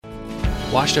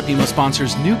Washed Up Emo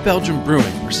sponsors New Belgium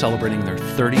Brewing are celebrating their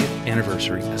 30th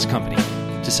anniversary as a company.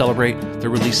 To celebrate, they're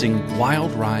releasing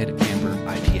Wild Ride Amber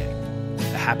IPA,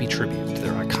 a happy tribute to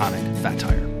their iconic fat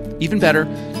tire. Even better,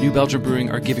 New Belgium Brewing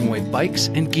are giving away bikes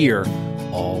and gear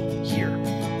all year.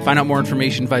 Find out more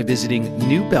information by visiting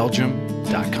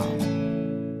newbelgium.com.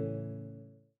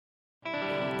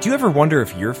 Do you ever wonder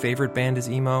if your favorite band is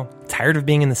emo? Tired of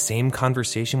being in the same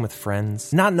conversation with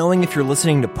friends? Not knowing if you're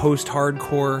listening to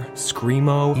post-hardcore,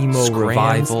 screamo, emo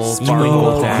revival,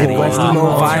 emo Midwest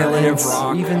emo violence,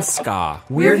 or even ska?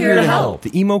 We're here to help.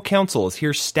 The Emo Council is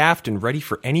here staffed and ready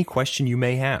for any question you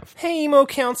may have. Hey, Emo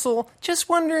Council, just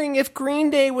wondering if Green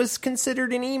Day was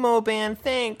considered an emo band,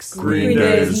 thanks. Green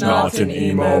Day is not an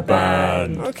emo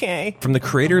band. Okay. From the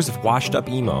creators of Washed Up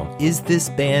Emo,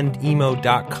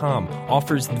 isthisbandemo.com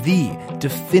offers the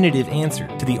definitive answer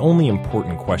to the only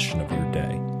important question of your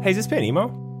day. Hey, is this band emo?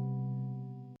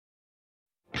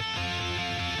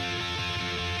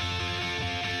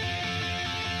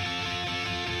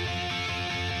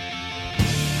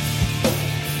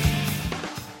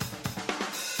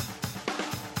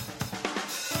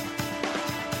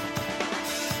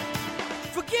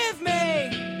 Forgive me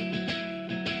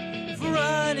for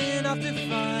running off to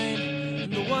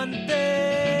find the one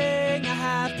thing I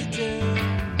have to do.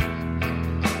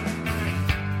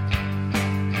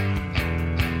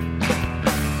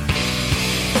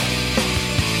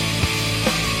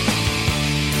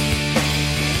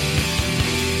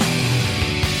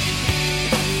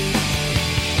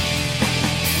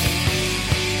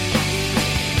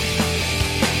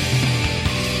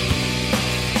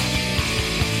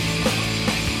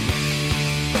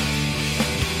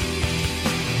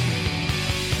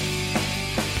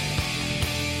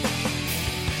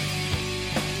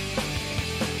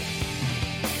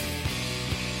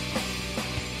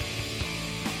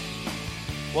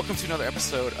 Welcome to another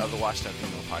episode of the Washed Up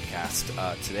Emo podcast.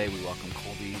 Today we welcome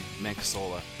Colby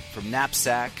Mancasola from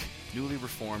Knapsack. Newly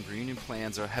reformed reunion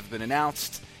plans have been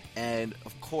announced, and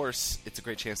of course, it's a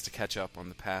great chance to catch up on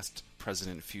the past,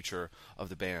 present, and future of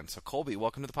the band. So, Colby,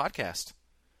 welcome to the podcast.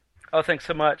 Oh, thanks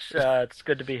so much. It's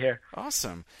good to be here.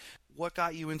 Awesome. What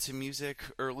got you into music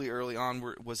early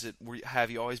on?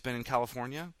 Have you always been in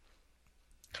California?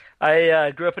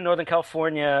 I grew up in Northern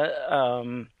California,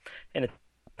 in a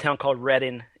town called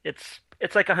Redding. It's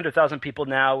like 100,000 people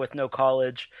now with no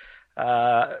college.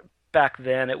 Back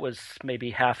then it was maybe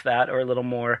half that or a little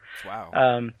more.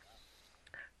 Wow.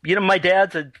 My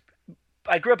dad's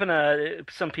I grew up in a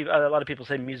lot of people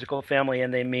say musical family,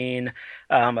 and they mean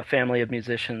a family of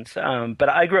musicians. But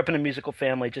I grew up in a musical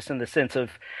family just in the sense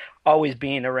of always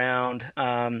being around,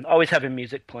 always having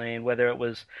music playing, whether it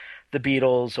was the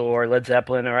Beatles or Led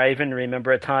Zeppelin, or I even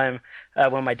remember a time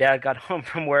when my dad got home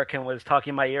from work and was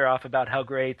talking my ear off about how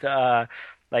great Van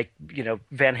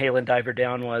Halen Diver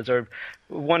Down was, or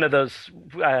one of those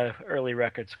early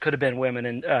records. Could have been Women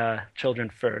and Children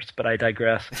First, but I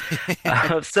digress.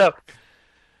 So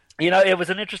it was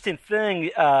an interesting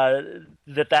thing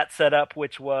that set up,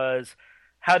 which was,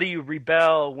 how do you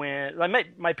rebel when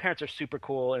my parents are super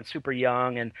cool and super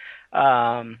young and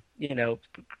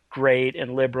great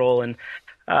and liberal, and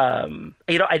I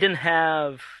didn't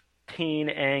have teen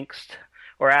angst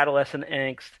or adolescent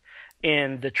angst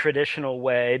in the traditional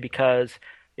way because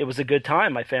it was a good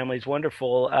time. My family's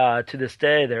wonderful to this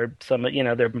day. They're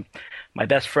they're my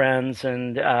best friends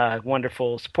and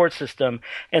wonderful support system.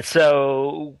 And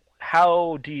so,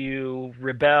 how do you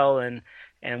rebel, and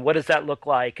what does that look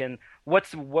like, and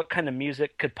what kind of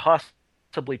music could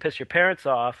possibly piss your parents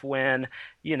off when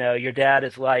your dad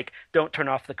is like, don't turn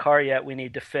off the car yet, we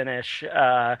need to finish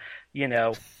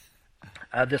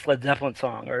this Led Zeppelin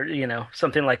song, or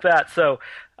something like that. So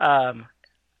I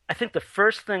think the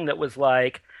first thing that was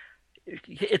like,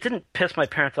 it didn't piss my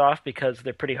parents off because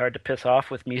they're pretty hard to piss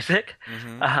off with music.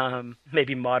 Mm-hmm.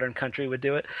 Maybe modern country would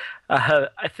do it.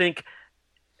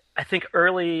 I think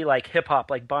early hip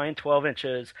hop, buying 12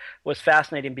 inches was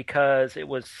fascinating because it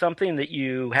was something that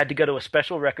you had to go to a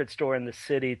special record store in the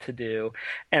city to do.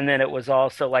 And then it was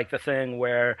also the thing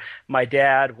where my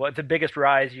dad, the biggest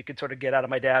rise you could sort of get out of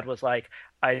my dad was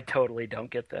I totally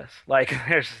don't get this.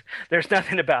 There's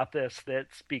nothing about this that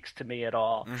speaks to me at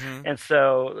all. Mm-hmm. And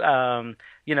so,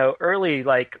 early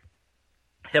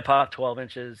hip hop 12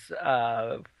 inches,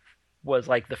 was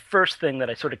the first thing that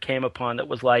I sort of came upon that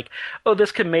was oh,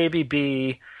 this could maybe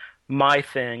be my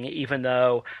thing, even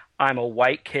though I'm a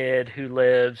white kid who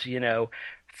lives,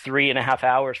 3.5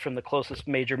 hours from the closest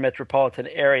major metropolitan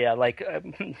area. Like,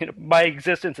 my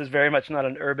existence is very much not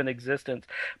an urban existence,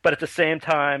 but at the same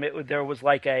time, there was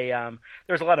like there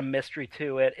was a lot of mystery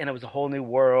to it, and it was a whole new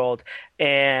world,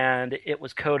 and it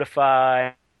was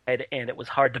codified. And it was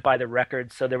hard to buy the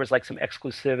records, so there was like some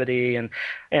exclusivity,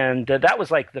 and that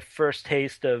was like the first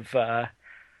taste of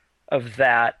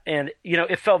that. And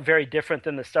it felt very different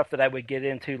than the stuff that I would get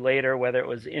into later, whether it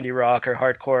was indie rock or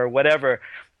hardcore or whatever.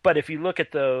 But if you look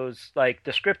at those like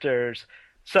descriptors,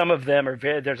 some of them are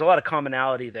there's a lot of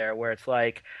commonality there, where it's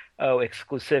like, oh,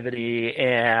 exclusivity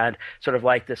and sort of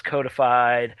like this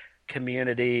codified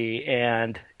community,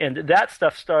 and that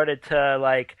stuff started to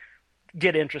like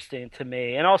get interesting to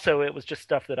me. And also it was just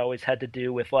stuff that always had to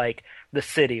do with like the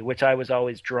city, which I was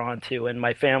always drawn to, and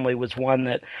my family was one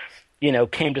that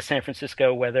came to San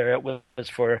Francisco, whether it was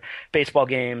for baseball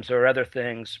games or other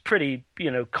things, pretty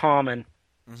common,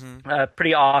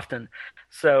 pretty often.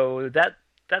 So that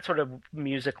sort of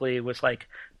musically was like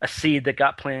a seed that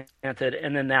got planted,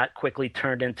 and then that quickly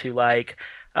turned into like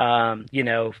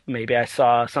maybe I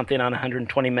saw something on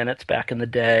 120 Minutes back in the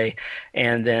day,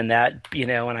 and then that,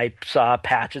 and I saw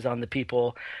patches on the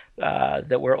people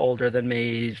that were older than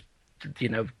me,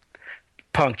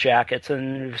 punk jackets,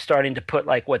 and starting to put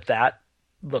like what that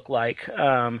looked like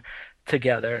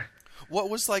together. What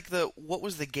was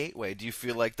the gateway? Do you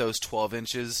feel like those 12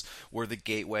 inches were the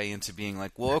gateway into being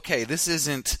like, well, okay, this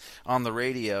isn't on the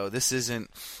radio, this isn't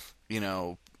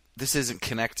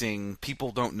connecting,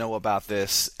 people don't know about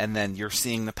this, and then you're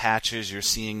seeing the patches, you're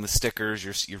seeing the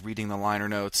stickers, you're reading the liner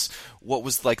notes. What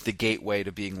was like the gateway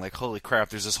to being like, holy crap,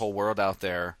 there's this whole world out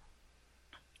there?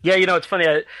 Yeah, it's funny.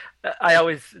 I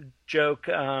always joke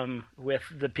with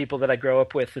the people that I grow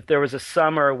up with that there was a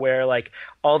summer where like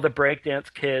all the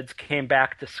breakdance kids came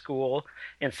back to school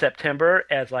in September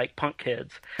as like punk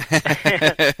kids,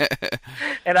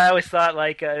 and I always thought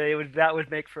like that would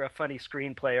make for a funny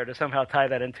screenplay, or to somehow tie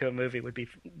that into a movie would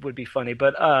be funny.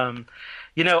 But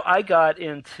I got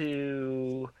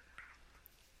into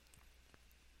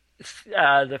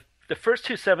the first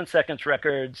two 7 Seconds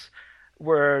records.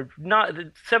 Were not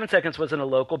 7 Seconds wasn't a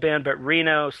local band, but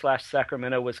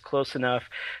Reno/Sacramento was close enough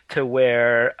to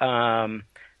where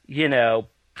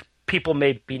people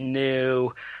maybe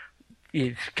knew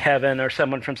Kevin or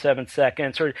someone from 7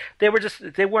 Seconds, or they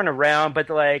weren't around, but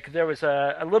like there was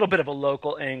a little bit of a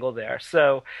local angle there.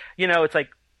 So it's like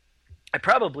I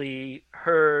probably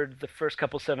heard the first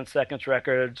couple 7 Seconds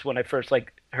records when I first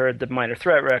like heard the Minor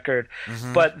Threat record,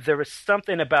 but there was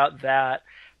something about that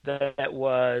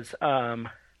was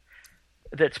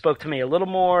that spoke to me a little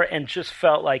more, and just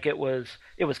felt like it was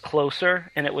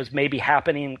closer, and it was maybe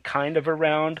happening kind of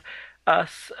around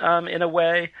us in a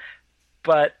way.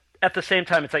 But at the same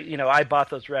time, it's like I bought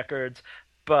those records,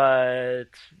 but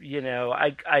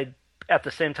I at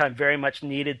the same time very much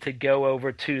needed to go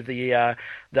over to the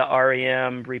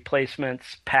REM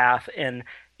Replacements path and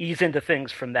ease into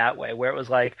things from that way, where it was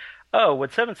like, oh,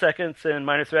 what 7 Seconds and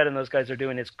Minor Threat and those guys are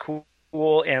doing is cool,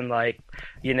 and like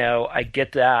I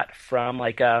get that from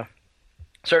like a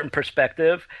certain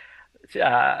perspective.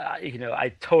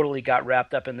 I totally got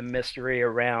wrapped up in the mystery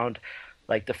around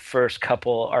like the first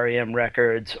couple REM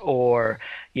records, or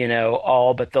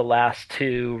all but the last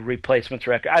two Replacements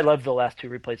records. I love the last two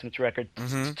Replacements records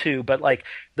too, but like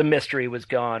the mystery was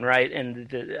gone, right? And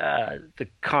the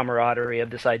camaraderie of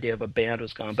this idea of a band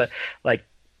was gone. But like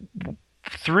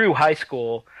through high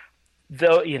school,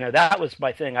 though, that was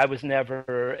my thing. I was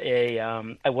never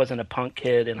I wasn't a punk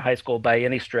kid in high school by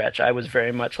any stretch. I was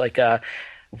very much like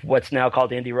what's now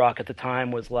called indie rock at the time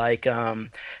was like,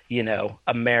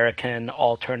 American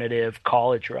alternative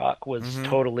college rock was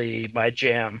totally my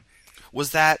jam.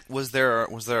 Was there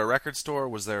a record store?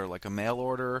 Was there like a mail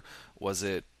order? Was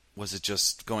it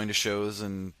just going to shows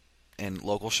and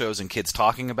local shows and kids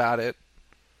talking about it?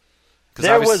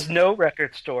 There was no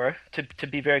record store, to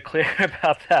be very clear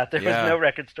about that. There was no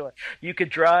record store. You could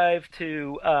drive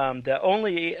to the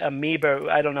only Amoeba.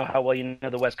 I don't know how well you know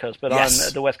the West Coast, but on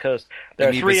the West Coast, there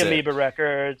are 3 Amoeba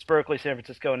records: Berkeley, San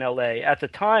Francisco, and L.A. At the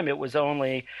time, it was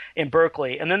only in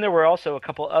Berkeley, and then there were also a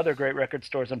couple other great record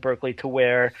stores in Berkeley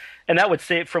and that would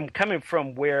say coming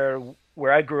from where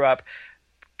I grew up.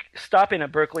 Stopping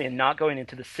at Berkeley and not going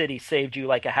into the city saved you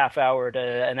like a half hour to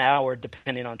an hour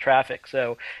depending on traffic.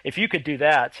 So if you could do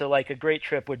that, so like a great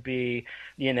trip would be,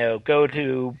 go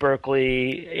to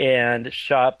Berkeley and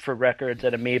shop for records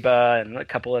at Amoeba and a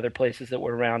couple other places that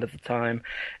were around at the time.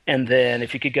 And then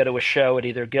if you could go to a show at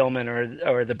either Gilman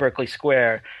or the Berkeley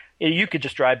Square, you could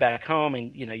just drive back home,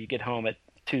 and you get home at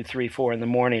 2, 3, 4 in the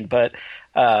morning. But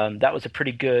that was a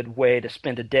pretty good way to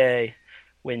spend a day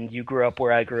when you grew up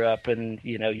where I grew up, and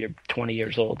you're 20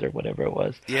 years old or whatever it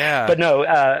was. Yeah. But no,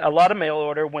 a lot of mail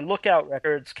order. When Lookout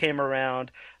Records came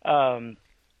around,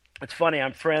 it's funny.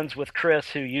 I'm friends with Chris,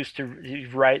 who used to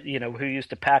write, who used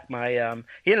to pack my.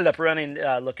 He ended up running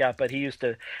Lookout, but he used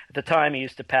to, at the time, he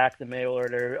used to pack the mail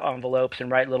order envelopes and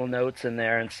write little notes in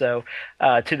there. And so,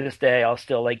 to this day, I'll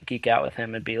still like geek out with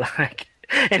him and be like.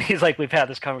 And he's like, we've had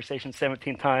this conversation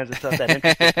 17 times. It's not that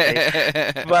interesting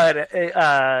to me. But,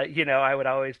 I would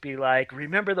always be like,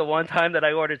 remember the one time that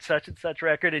I ordered such and such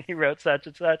record and he wrote such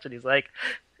and such? And he's like,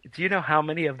 do you know how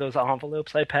many of those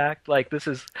envelopes I packed? Like, this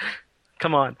is,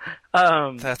 come on.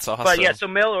 That's awesome. But yeah, so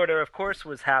mail order, of course,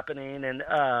 was happening.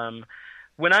 And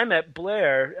when I met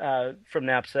Blair from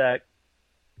Knapsack,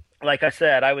 like I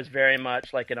said, I was very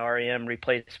much like an REM,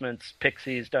 Replacements,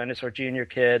 Pixies, Dinosaur Jr.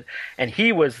 kid, and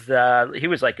he was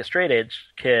like a straight edge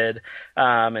kid,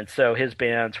 and so his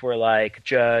bands were like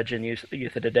Judge and Youth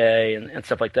of Today and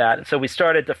stuff like that. And so we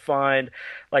started to find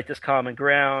like this common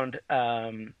ground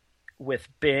with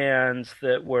bands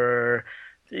that were,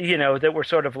 that were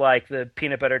sort of like the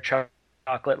peanut butter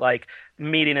chocolate, like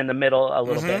meeting in the middle a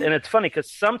little bit. And it's funny because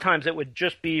sometimes it would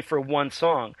just be for one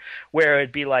song where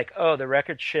it'd be like, oh, the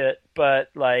record's shit, but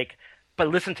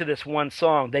listen to this one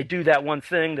song. They do that one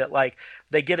thing that like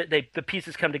they get it, the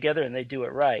pieces come together and they do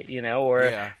it right,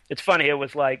 or It's funny, it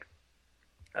was like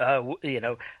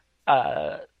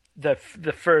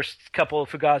the first couple of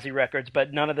Fugazi records,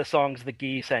 but none of the songs the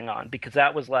Geese sang on, because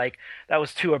that was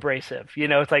too abrasive.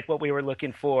 It's like what we were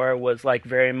looking for was like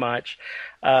very much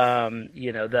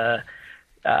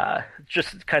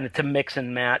just kind of to mix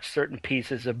and match certain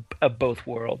pieces of both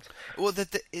worlds. Well,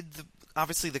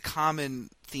 obviously the common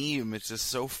theme is just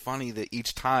so funny that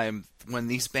each time when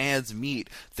these bands meet,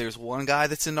 there's one guy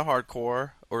that's into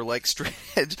hardcore or like straight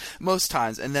edge most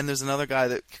times, and then there's another guy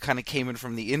that kind of came in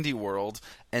from the indie world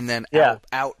and then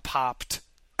out popped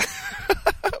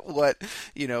what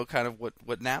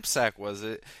Knapsack was.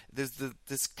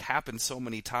 This happened so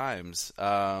many times.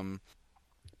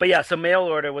 But yeah, so mail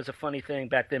order was a funny thing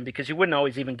back then because you wouldn't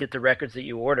always even get the records that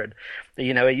you ordered.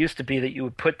 It used to be that you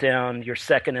would put down your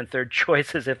second and third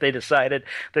choices if they decided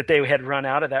that they had run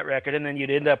out of that record, and then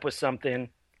you'd end up with something.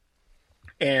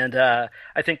 And I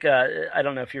think, I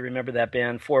don't know if you remember that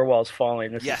band, Four Walls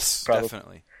Falling. Yes,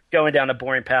 definitely. Going down a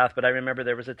boring path, but I remember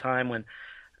there was a time when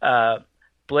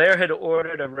Blair had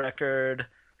ordered a record,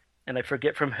 and I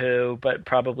forget from who, but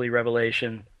probably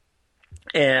Revelation.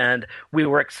 And we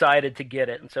were excited to get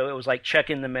it, and so it was like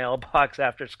checking the mailbox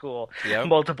after school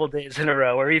multiple days in a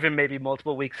row, or even maybe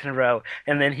multiple weeks in a row.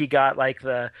 And then he got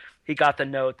the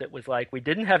note that was like, we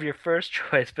didn't have your first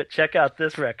choice, but check out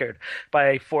this record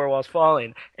by Four Walls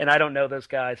Falling. And I don't know those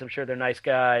guys. I'm sure they're nice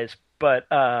guys, but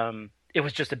it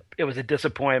was a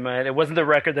disappointment. It wasn't the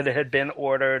record that it had been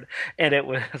ordered, and it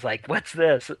was like, what's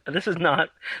this? This is not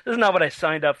what I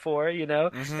signed up for,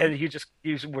 And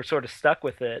you were sort of stuck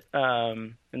with it,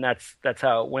 and that's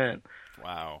how it went.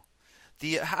 Wow.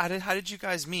 How did you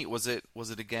guys meet? Was it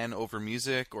again over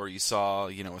music, or you saw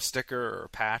a sticker or a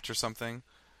patch or something?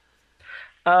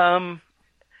 Blair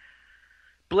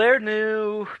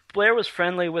was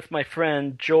friendly with my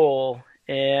friend Joel.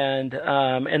 And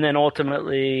then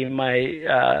ultimately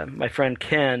my friend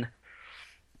Ken,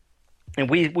 and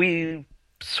we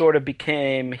sort of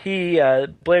became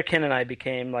Blair, Ken, and I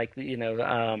became like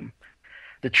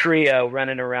the trio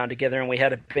running around together, and we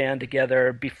had a band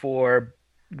together before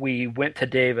we went to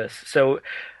Davis. So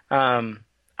I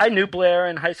knew Blair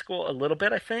in high school a little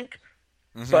bit, I think,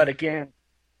 but again,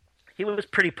 he was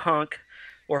pretty punk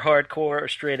or hardcore or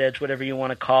straight edge, whatever you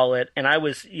want to call it. And I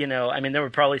was, there were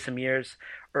probably some years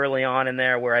early on in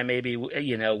there where I maybe,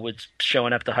 was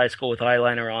showing up to high school with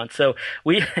eyeliner on. So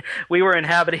we were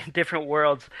inhabiting different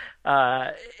worlds.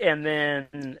 And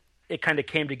then it kind of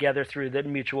came together through the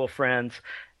mutual friends.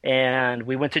 And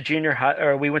we went to junior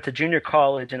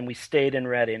college, and we stayed in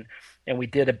Reading, and we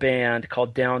did a band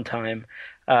called Downtime.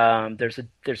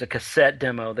 There's a cassette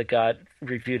demo that got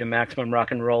reviewed in Maximum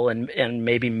Rock and Roll and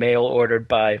maybe mail ordered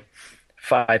by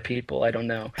 5 people. I don't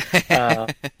know.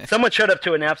 Someone showed up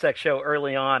to a Knapsack show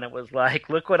early on. It was like,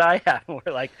 look what I have. And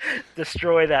we're like,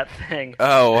 destroy that thing.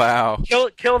 Oh, wow.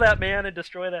 Kill that man and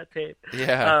destroy that tape.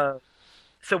 Yeah.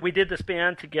 So we did this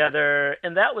band together,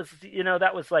 and that was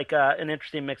like an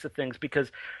interesting mix of things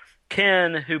because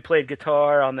Ken, who played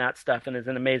guitar on that stuff and is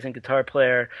an amazing guitar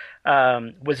player,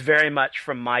 was very much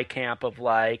from my camp of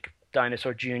like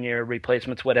Dinosaur Jr.,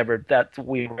 Replacements, whatever that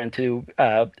we were into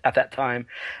at that time,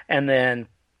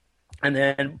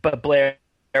 but Blair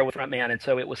was front man, and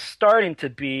so it was starting to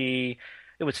be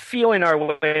was feeling our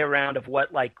way around of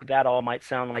what like that all might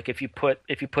sound like if you put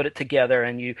it together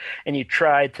and you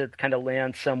tried to kind of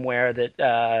land somewhere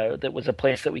that was a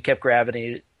place that we kept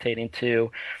gravitating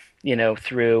to,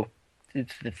 through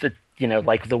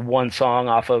like the one song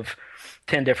off of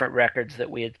 10 different records that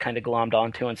we had kind of glommed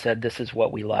onto and said, this is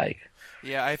what we like.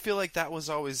 Yeah, I feel like that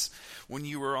was always when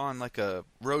you were on like a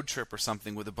road trip or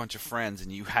something with a bunch of friends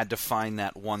and you had to find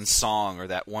that one song or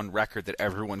that one record that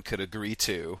everyone could agree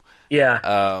to.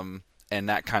 Yeah. And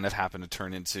that kind of happened to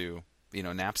turn into,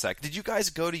 Knapsack. Did you guys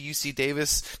go to UC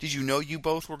Davis? Did you know you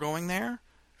both were going there?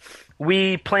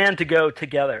 We planned to go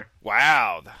together.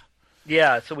 Wow.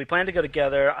 Yeah, so we planned to go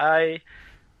together. I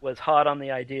was hot on the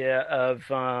idea of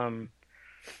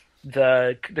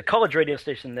the college radio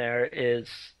station there is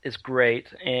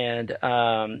great, and it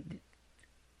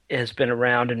has been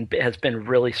around and has been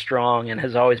really strong and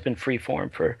has always been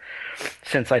freeform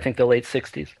since I think the late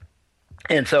 60s.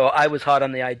 And so I was hot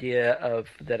on the idea of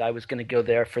that I was going to go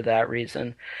there for that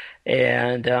reason.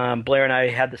 And Blair and I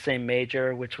had the same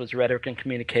major, which was rhetoric and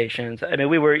communications. I mean,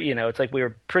 we were, it's like we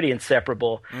were pretty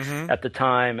inseparable at the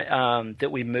time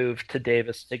that we moved to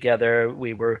Davis together.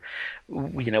 We were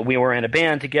in a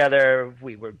band together.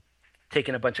 We were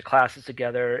taking a bunch of classes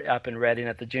together up in Reading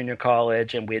at the junior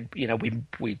college, and we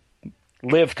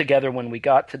lived together when we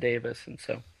got to Davis, and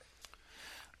so.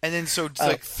 And then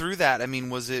through that, I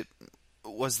mean, was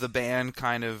the band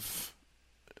kind of,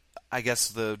 I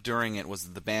guess during it,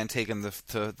 was the band taking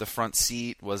the front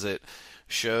seat? Was it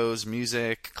shows,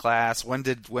 music, class? When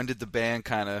did the band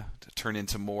kind of turn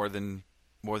into more than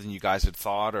you guys had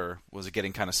thought, or was it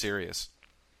getting kind of serious?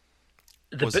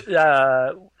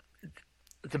 The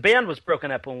band was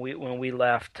broken up when we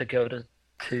left to go to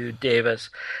Davis,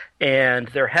 and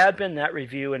there had been that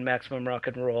review in Maximum Rock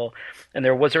and Roll, and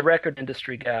there was a record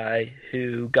industry guy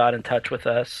who got in touch with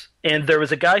us, and there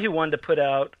was a guy who wanted to put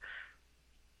out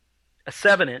a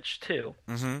 7-inch too.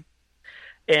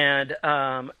 And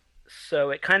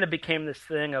so it kind of became this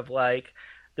thing of like,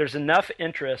 there's enough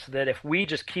interest that if we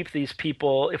just keep these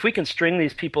people, if we can string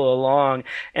these people along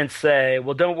and say,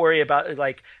 well, don't worry about it,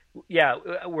 like, yeah,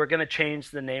 we're going to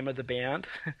change the name of the band,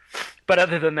 but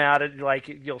other than that,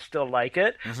 you'll still like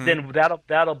it. Then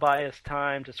that'll buy us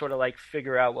time to sort of like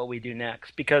figure out what we do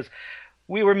next, because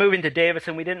we were moving to Davis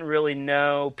and we didn't really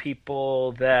know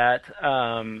people that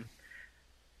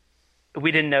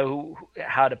we didn't know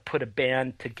how to put a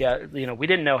band together. We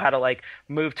didn't know how to like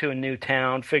move to a new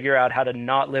town, figure out how to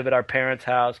not live at our parents'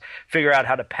 house, figure out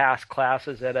how to pass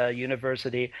classes at a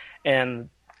university and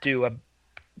do a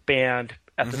band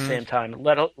at the same time,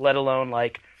 let alone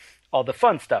like all the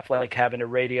fun stuff, like having a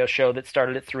radio show that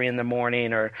started at 3 a.m,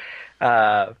 or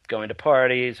going to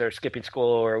parties or skipping school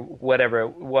or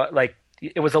whatever.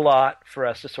 It was a lot for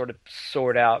us to sort of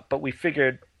sort out, but we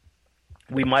figured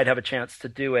we might have a chance to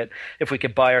do it if we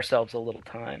could buy ourselves a little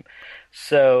time.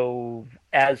 So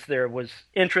as there was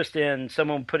interest in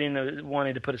someone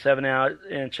wanting to put a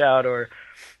 7-inch out, or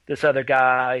this other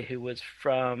guy who was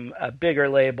from a bigger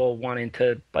label wanting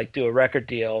to like do a record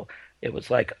deal, it was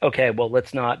like, okay, well,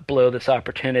 let's not blow this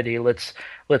opportunity. Let's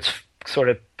sort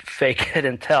of fake it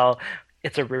until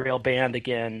it's a real band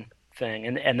again thing.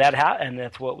 And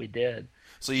that's what we did.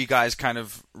 So you guys kind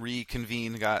of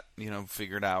reconvened, got,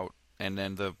 figured out, and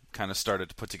then kind of started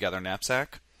to put together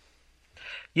Knapsack?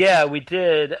 Yeah, we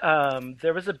did.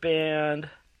 There was a band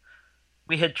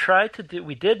we had tried to do.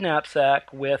 We did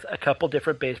Knapsack with a couple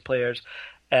different bass players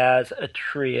as a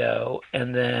trio,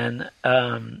 and then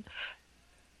there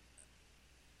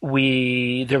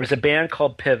was a band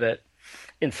called Pivot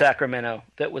in Sacramento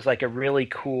that was like a really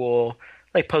cool,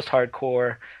 like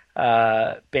post-hardcore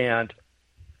band,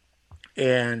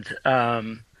 and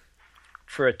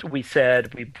we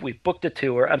said we booked a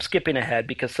tour. I'm skipping ahead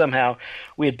because somehow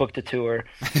we had booked a tour,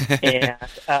 and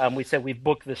we said we've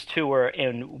booked this tour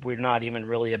and we're not even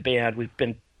really a band. We've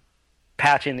been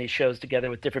patching these shows together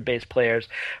with different bass players,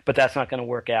 but that's not going to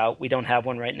work out. We don't have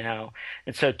one right now.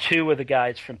 And so 2 of the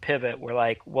guys from Pivot were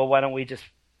like, well, why don't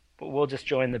we'll just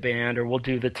join the band, or we'll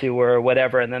do the tour or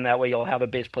whatever, and then that way you'll have a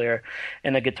bass player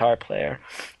and a guitar player.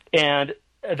 And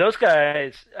those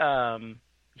guys,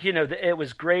 it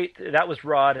was great. That was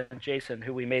Rod and Jason,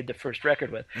 who we made the first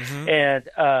record with. And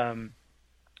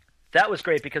that was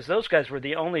great because those guys were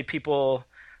the only people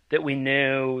that we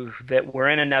knew that were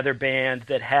in another band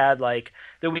that had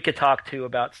that we could talk to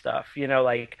about stuff.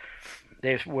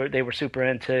 They were super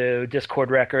into Discord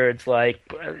records, like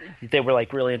they were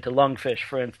like really into Lungfish,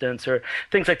 for instance, or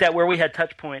things like that, where we had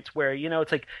touch points where,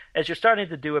 it's like as you're starting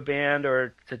to do a band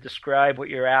or to describe what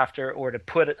you're after or to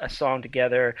put a song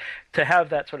together, to have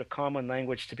that sort of common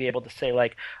language to be able to say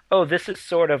like, oh, this is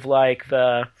sort of like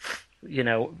the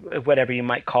whatever you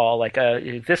might call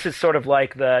this is sort of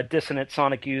like the dissonant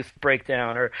Sonic Youth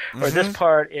breakdown, or this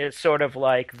part is sort of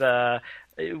like the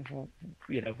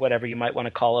whatever you might want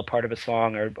to call a part of a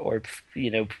song, or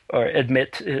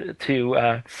admit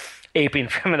to aping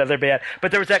from another band.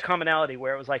 But there was that commonality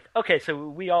where it was like, okay, so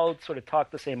we all sort of talk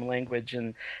the same language,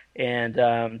 and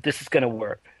this is going to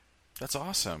work. That's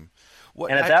awesome.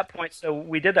 At that point, so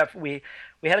we did that. We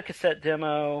had a cassette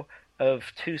demo of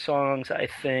 2 songs, I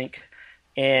think,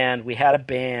 and we had a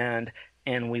band,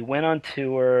 and we went on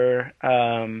tour,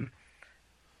 and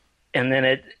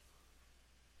then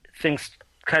things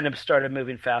kind of started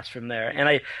moving fast from there.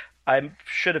 And I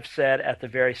should have said at the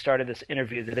very start of this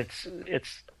interview that it's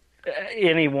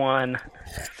any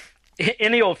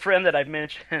old friend that I've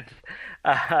mentioned,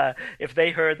 if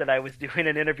they heard that I was doing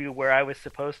an interview where I was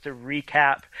supposed to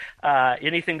recap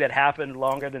anything that happened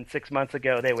longer than 6 months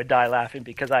ago, they would die laughing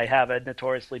because I have a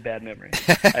notoriously bad memory.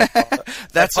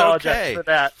 That's I apologize okay. for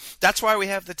that. That's why we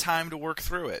have the time to work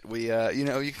through it. We,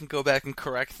 you can go back and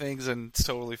correct things, and it's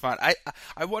totally fine.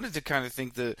 I wanted to kind of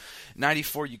think that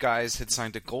 '94 you guys had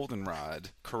signed to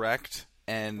Goldenrod, correct?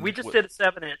 And we just did a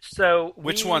 7-inch. So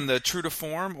which one, the True to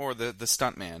Form or the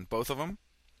Stuntman? Both of them?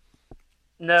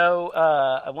 No,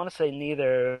 I want to say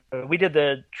neither. We did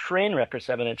the Trainwrecker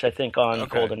 7-inch, I think, on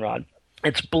Goldenrod.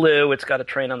 It's blue. It's got a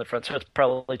train on the front, so it's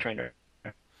probably Trainwrecker.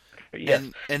 Yes.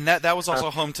 And that was also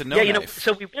home to No Knife.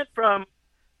 So we went from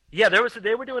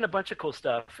they were doing a bunch of cool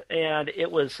stuff, and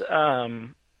it was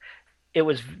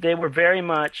they were very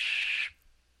much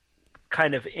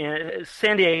kind of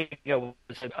San Diego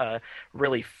was a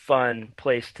really fun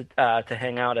place to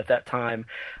hang out at that time,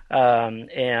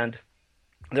 and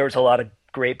there was a lot of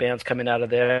great bands coming out of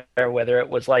there, whether it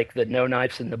was like the No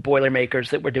Knives and the Boilermakers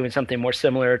that were doing something more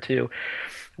similar to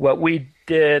what we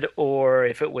did, or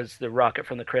if it was the Rocket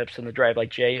from the Crypts and the Drive Like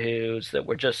Jehu's that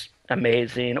were just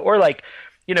amazing, or like,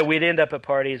 we'd end up at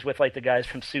parties with like the guys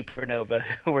from Supernova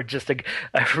who were just a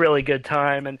really good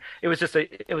time, and it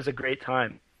was a great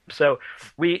time. So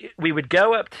we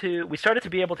started to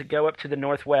be able to go up to the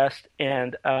Northwest,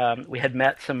 and we had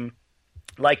met some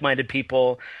like-minded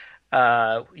people.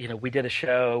 We did a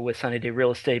show with Sunny Day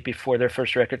Real Estate before their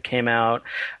first record came out.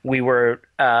 We were,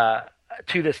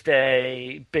 to this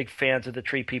day, big fans of the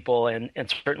Tree People, and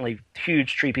certainly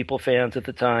huge Tree People fans at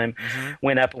the time. Mm-hmm.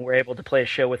 Went up and were able to play a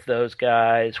show with those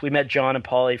guys. We met John and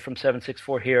Polly from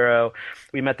 764 Hero.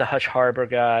 We met the Hush Harbor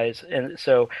guys, and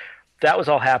so that was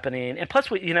all happening. And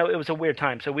plus, it was a weird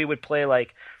time. So we would play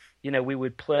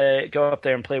go up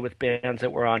there and play with bands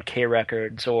that were on K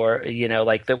Records, or,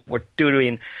 like that were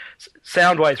doing,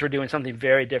 sound-wise, we're doing something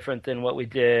very different than what we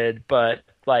did, but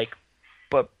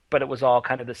it was all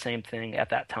kind of the same thing at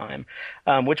that time,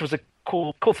 which was a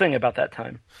cool thing about that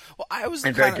time. Well,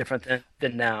 very different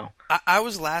than now. I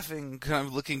was laughing, kind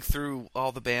of looking through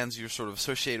all the bands you're sort of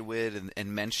associated with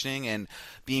and mentioning, and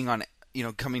being on,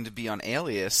 coming to be on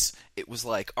Alias. It was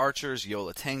like Archers,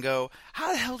 Yola Tango.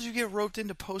 How the hell did you get roped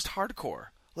into post-hardcore?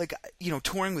 Like,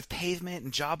 touring with Pavement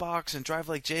and Jawbox and Drive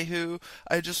Like Jehu.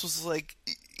 I just was like,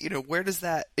 where does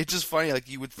that... It's just funny, like,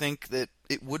 you would think that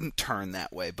it wouldn't turn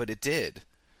that way, but it did.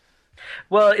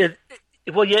 Well, and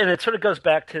it sort of goes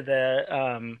back to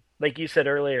the, like you said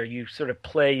earlier, you sort of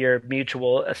play your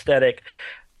mutual aesthetic.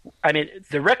 I mean,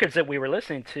 the records that we were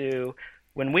listening to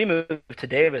when we moved to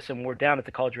Davis and we're down at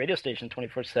the college radio station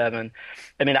 24/7,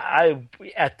 I mean,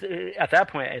 at that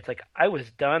point, it's like I was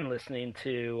done listening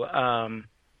to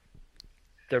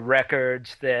the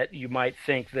records that you might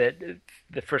think that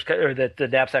the first or that the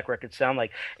Knapsack records sound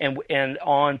like, and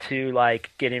on to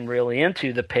like getting really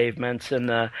into the Pavements and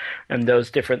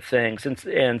those different things,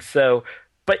 and so.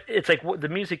 But it's like the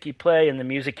music you play and the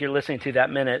music you're listening to that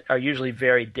minute are usually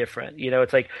very different.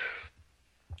 It's like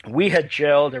we had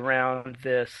gelled around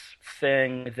this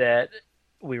thing that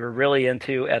we were really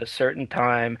into at a certain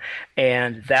time,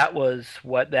 and that was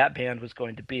what that band was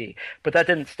going to be. But that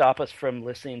didn't stop us from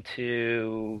listening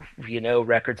to,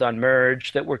 records on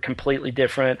Merge that were completely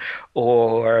different,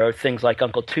 or things like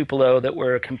Uncle Tupelo that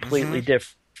were completely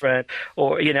different,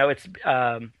 or,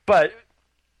 but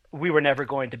we were never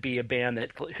going to be a band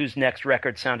whose next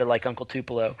record sounded like Uncle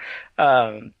Tupelo.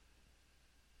 But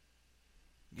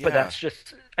that's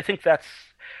just, I think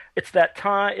it's that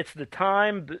time, it's the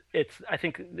time, I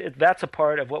think that's a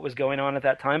part of what was going on at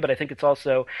that time, but I think it's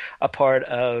also a part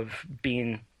of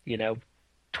being,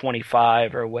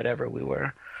 25 or whatever we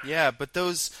were. Yeah, but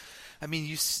those, I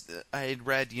mean, I had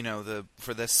read,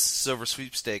 for this Silver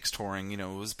Sweepstakes touring, it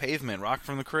was Pavement, Rock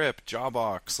from the Crypt,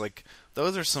 Jawbox, like,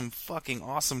 those are some fucking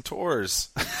awesome tours.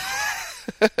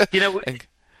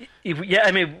 Yeah,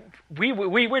 I mean, we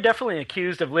were definitely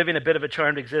accused of living a bit of a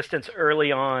charmed existence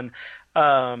early on,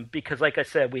 because, like I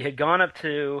said, we had gone up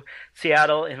to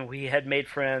Seattle and we had made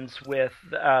friends with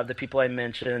the people I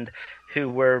mentioned, who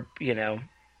were,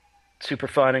 super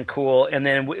fun and cool. And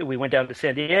then we went down to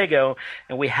San Diego,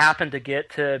 and we happened to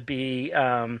get to be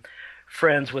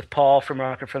friends with Paul from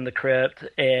Rocket from the Crypt,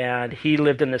 and he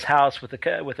lived in this house with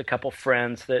a couple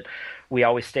friends that we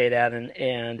always stayed at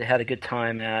and had a good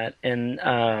time at. And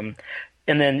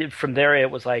then from there, it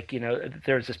was like,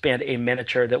 there was this band, A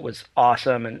Miniature, that was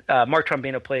awesome. And Mark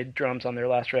Trombino played drums on their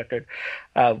last record.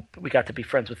 We got to be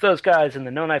friends with those guys and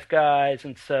the No Knife guys.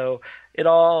 And so it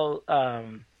all,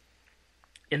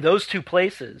 in those two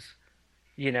places,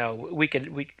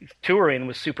 touring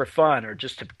was super fun, or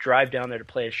just to drive down there to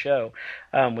play a show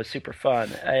was super fun.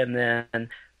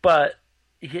 But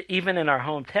even in our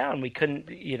hometown, we couldn't,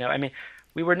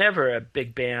 we were never a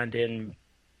big band in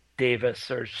Davis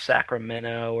or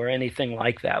Sacramento or anything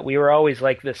like that. We were always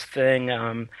like this thing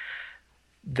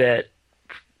that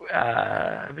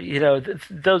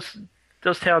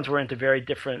those towns were into very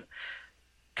different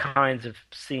kinds of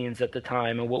scenes at the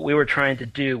time, and what we were trying to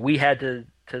do, we had to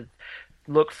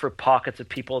look for pockets of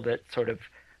people that sort of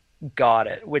got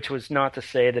it, which was not to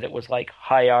say that it was like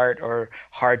high art or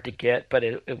hard to get, but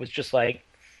it was just like,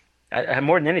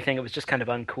 more than anything, it was just kind of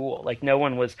uncool. Like there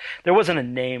wasn't a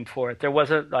name for it. There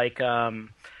wasn't like,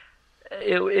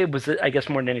 it was, I guess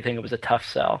more than anything, it was a tough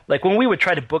sell. Like when we would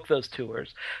try to book those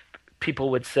tours, people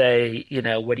would say,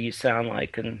 what do you sound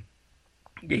like? And,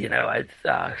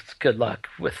 it's good luck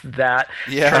with that.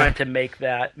 Yeah. Trying to make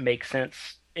that make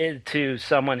sense to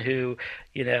someone who,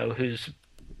 who's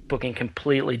booking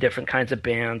completely different kinds of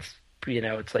bands.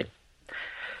 It's like,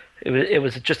 it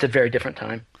was just a very different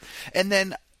time. And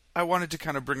then I wanted to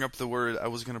kind of bring up the word, I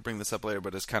was going to bring this up later,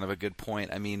 but it's kind of a good point.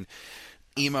 I mean,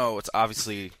 emo, it's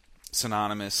obviously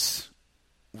synonymous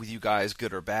with you guys,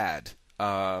 good or bad.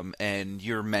 And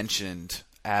you're mentioned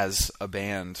as a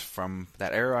band from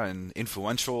that era and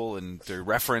influential, and they're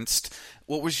referenced.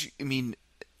 Was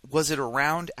it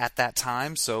around at that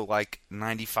time? So like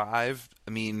 95?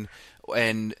 I mean,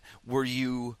 and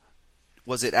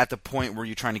was it at the point where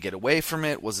you're trying to get away from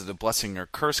it? Was it a blessing or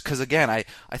curse? Because again, I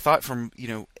thought from,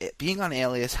 being on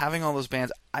Alias, having all those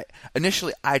bands,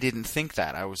 initially I didn't think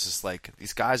that. I was just like,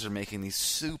 these guys are making these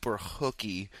super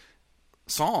hooky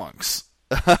songs.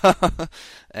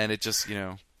 And it just,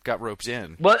 got roped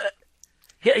in. Well,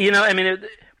 yeah,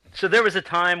 so there was a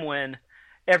time when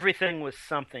everything was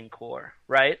something core,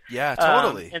 right? Yeah,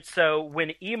 totally. And so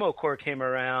when emo core came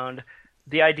around,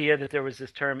 the idea that there was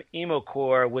this term emo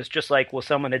core was just like, well,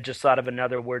 someone had just thought of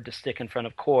another word to stick in front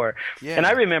of core. Yeah. And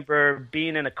I remember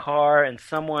being in a car and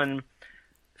someone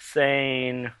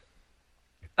saying,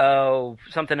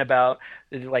 something about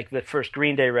like the first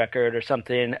Green Day record or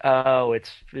something. Oh,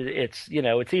 it's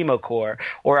emo core.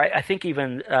 Or I think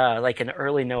even like an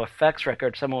early No Effects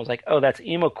record, someone was like, oh, that's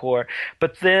emo core.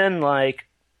 But then like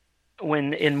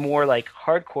when in more like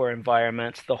hardcore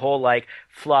environments, the whole like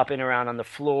flopping around on the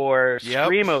floor,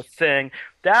 screamo thing,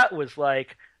 that was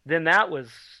like, then that was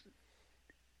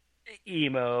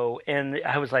emo. And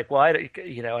I was like, well,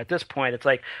 at this point, it's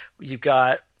like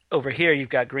over here, you've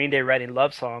got Green Day writing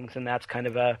love songs, and that's kind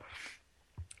of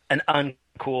an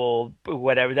uncool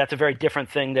whatever. That's a very different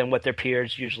thing than what their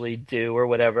peers usually do or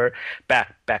whatever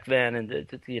back then,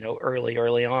 and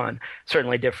early on.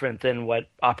 Certainly different than what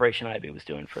Operation Ivy was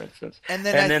doing, for instance. And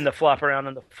then the flop around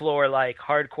on the floor like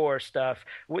hardcore stuff.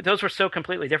 Those were so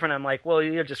completely different. I'm like, well,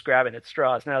 you're just grabbing at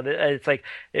straws. Now it's like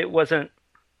it wasn't.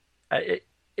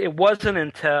 It wasn't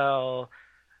until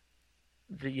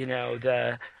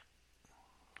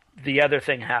the other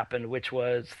thing happened, which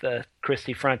was the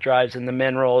Christie front drives and the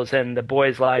Minerals and the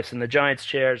Boys' Lives and the Giants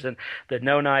chairs and the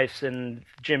No Knives and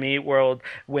Jimmy Eat World.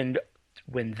 When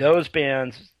those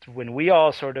bands, when we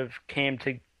all sort of came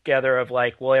together of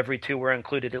like, well, every tour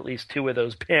included at least two of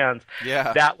those bands.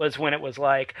 Yeah. That was when it was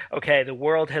like, okay, the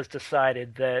world has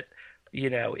decided that,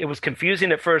 it was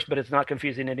confusing at first, but it's not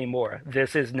confusing anymore.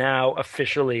 This is now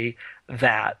officially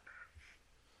that.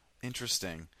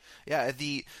 Interesting. Yeah,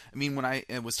 when I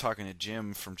was talking to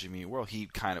Jim from Jimmy Eat World,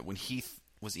 when he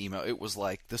was emo, it was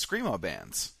like the screamo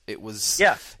bands. It was,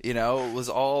 it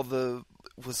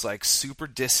was like super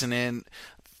dissonant.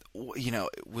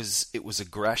 It was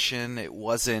aggression. It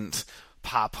wasn't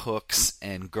pop hooks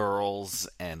and girls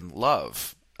and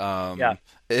love. Yeah.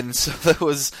 And so that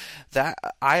was that.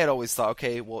 I had always thought,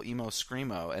 okay, well, emo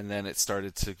screamo, and then it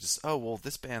started to just, oh, well,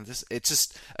 this band, it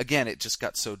just, again, it just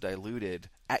got so diluted,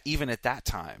 even at that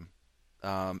time.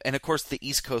 And of course, the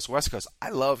East Coast, West Coast. I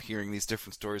love hearing these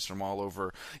different stories from all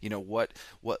over. What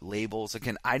labels?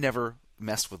 Again, I never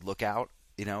messed with Lookout.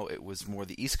 It was more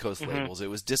the East Coast labels. It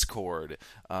was Discord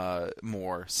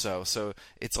more. So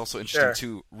it's also interesting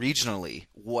too, regionally,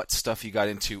 what stuff you got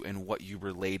into and what you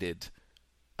related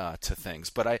to things.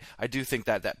 But I do think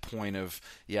that point of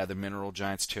the Mineral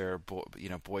Giants Terror,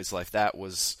 Boys Life, that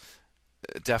was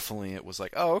definitely, it was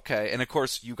like, oh, okay. And of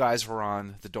course, you guys were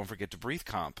on the Don't Forget to Breathe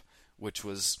comp, which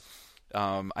was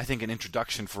I think an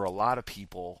introduction for a lot of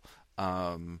people.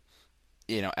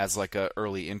 As like a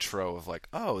early intro of like,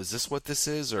 oh, is this what this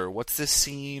is, or what's this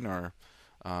scene, or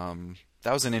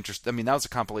that was an interest. I mean, that was a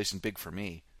compilation big for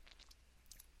me.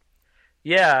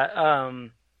 Yeah, I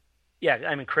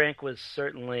mean, Crank was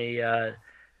certainly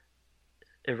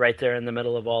right there in the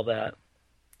middle of all that.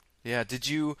 Yeah. Did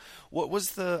you? What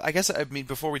was the? I guess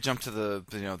before we jump to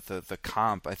the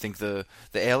comp, I think the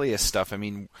Alias stuff. I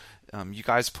mean, you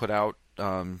guys put out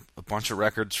a bunch of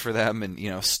records for them,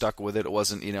 and stuck with it. It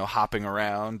wasn't hopping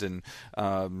around. And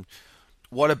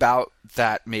what about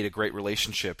that made a great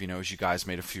relationship? As you guys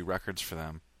made a few records for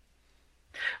them.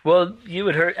 Well, you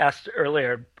had asked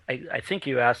earlier. I think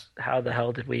you asked how the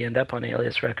hell did we end up on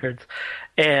Alias Records,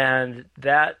 and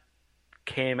that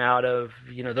came out of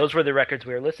those were the records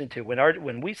we were listening to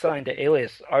when we signed to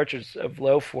Alias. Archers of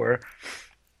Loaf were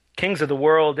kings of the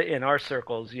world in our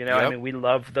circles. Yep. I mean, we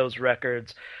loved those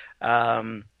records.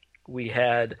 We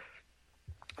had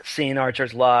seen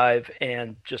Archers live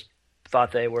and just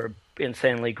thought they were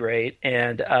insanely great.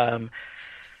 And I'm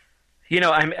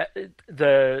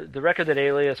the record that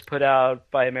Alias put out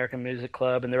by American Music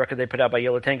Club and the record they put out by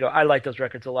Yo La Tengo, I like those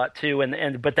records a lot too.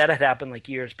 But that had happened like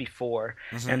years before,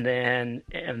 and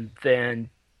then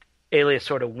Alias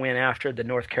sort of went after the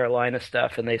North Carolina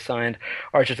stuff, and they signed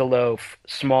Archers of Loaf,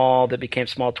 Small, that became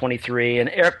Small 23, and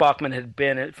Eric Bachman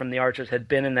from the Archers had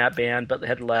been in that band but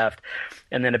had left,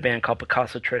 and then a band called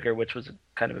Picasso Trigger, which was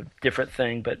kind of a different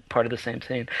thing but part of the same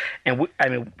scene. And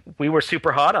we were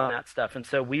super hot on that stuff, and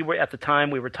so at the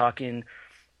time we were talking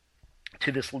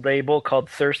to this label called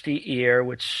Thirsty Ear,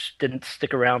 which didn't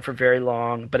stick around for very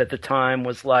long, but at the time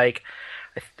was like,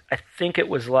 I think it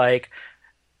was like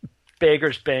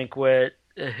Beggar's Banquet,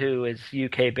 who is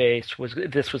UK based,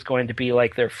 this was going to be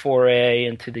like their foray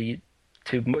into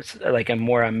like a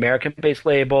more American based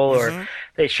label, or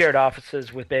they shared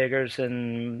offices with Beggars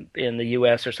in the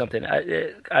US or something.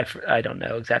 I don't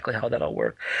know exactly how that all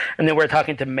worked. And then we're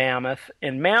talking to Mammoth,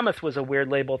 and Mammoth was a weird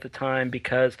label at the time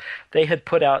because they had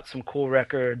put out some cool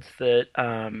records that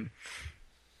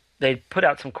they put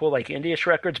out some cool like indie-ish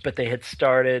records, but they had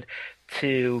started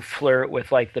to flirt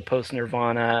with like the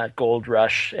post-Nirvana gold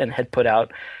rush and had put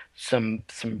out some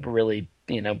really,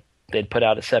 they'd put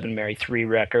out a 7 Mary 3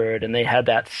 record, and they had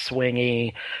that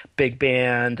swingy big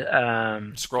band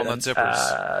Squirrel Nut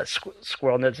Zippers.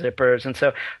 Squirrel Nut Zippers. And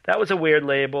so that was a weird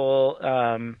label.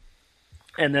 And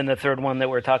then the third one that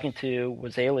we're talking to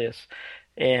was Alias.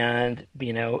 And,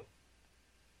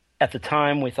 at the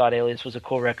time, we thought Alias was a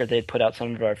cool record. They'd put out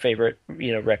some of our favorite,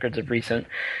 records of recent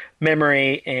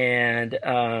memory, and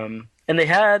they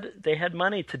had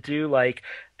money to do like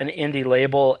an indie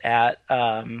label at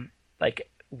like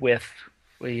with,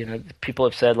 people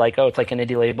have said like, oh, it's like an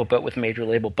indie label but with major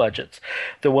label budgets.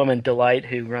 The woman Delight,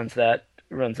 who runs that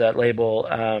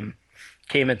label,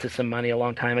 came into some money a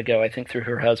long time ago, I think through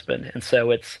her husband, and so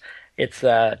it's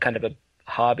kind of a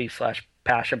hobby /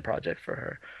 passion project for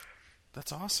her.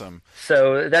 That's awesome.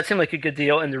 So that seemed like a good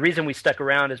deal, and the reason we stuck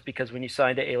around is because when you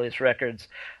signed to Alias Records,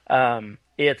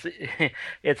 it's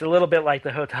a little bit like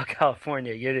the Hotel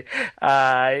California. You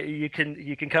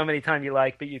can come anytime you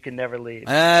like, but you can never leave.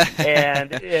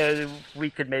 And we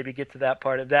could maybe get to that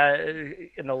part of that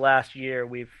in the last year.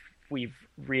 We've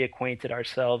reacquainted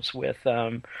ourselves with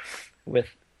that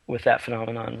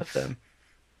phenomenon with them.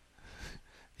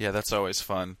 Yeah, that's always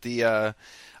fun. I'd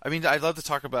love to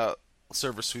talk about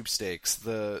server sweepstakes.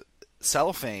 The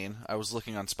Cellophane, I was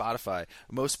looking on Spotify,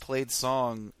 most played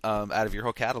song out of your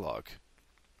whole catalog.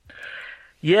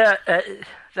 Yeah,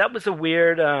 that was a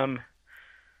weird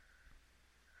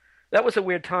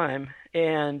time,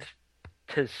 and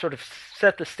to sort of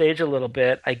set the stage a little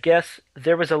bit, I guess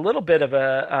there was a little bit of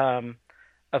a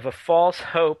false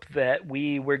hope that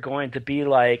we were going to be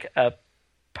like a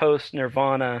post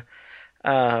Nirvana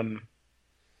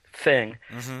thing,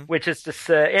 which is to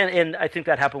say, and I think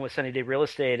that happened with Sunny Day Real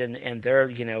Estate and their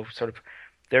sort of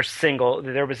their single.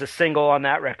 There was a single on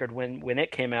that record when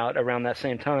it came out around that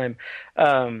same time.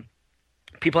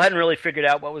 People hadn't really figured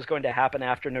out what was going to happen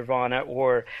after Nirvana,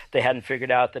 or they hadn't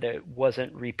figured out that it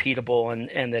wasn't repeatable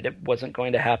and that it wasn't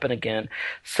going to happen again.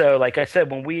 So, like I said,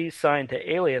 when we signed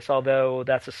to Alias, although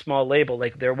that's a small label,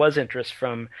 like there was interest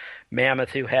from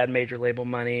Mammoth, who had major label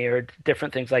money, or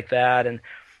different things like that. And,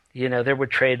 you know, there were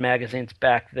trade magazines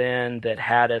back then that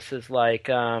had us as like,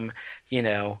 you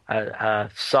know, a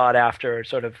sought after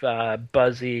sort of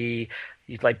buzzy,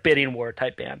 like bidding war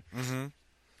type band. Mm-hmm.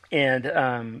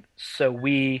 And so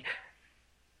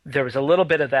there was a little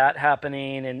bit of that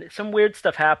happening, and some weird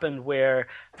stuff happened where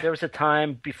there was a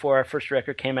time before our first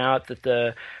record came out that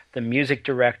the music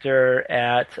director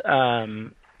at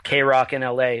K-Rock in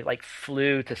LA like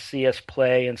flew to see us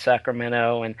play in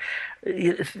Sacramento, and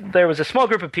there was a small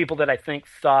group of people that I think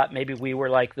thought maybe we were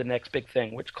like the next big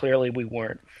thing, which clearly we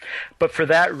weren't. But for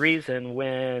that reason,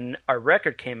 when our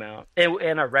record came out,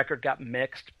 and our record got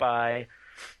mixed by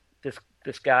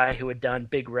this guy who had done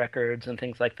big records and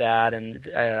things like that, and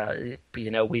you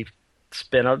know,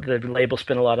 the label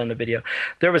spent a lot on the video.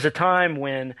 There was a time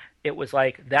when it was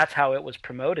like that's how it was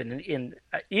promoted, and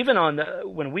even on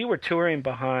when we were touring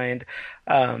behind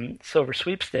Silver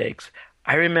Sweepstakes,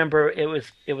 I remember it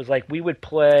was like we would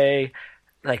play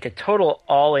like a total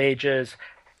all ages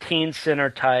teen center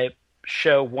type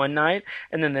show one night,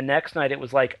 and then the next night it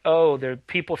was like, oh, there are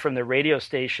people from the radio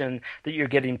station that you're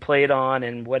getting played on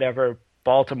and whatever,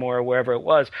 Baltimore or wherever it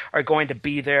was, are going to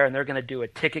be there, and they're going to do a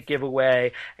ticket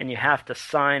giveaway, and you have to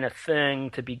sign a thing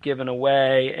to be given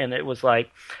away. And it was like,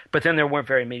 but then there weren't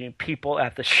very many people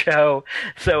at the show,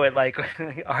 so it like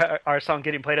our song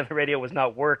getting played on the radio was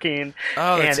not working.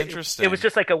 Oh, that's and interesting. It was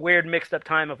just like a weird mixed up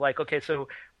time of like, okay, so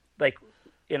like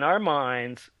in our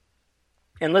minds,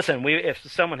 and listen, if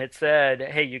someone had said,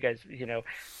 hey, you guys, you know,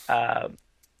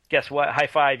 guess what, high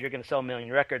five, you're going to sell 1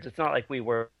 million records, it's not like we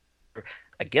were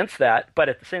against that, but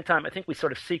at the same time, I think we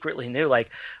sort of secretly knew, like,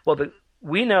 well,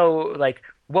 we know, like,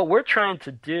 what we're trying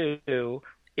to do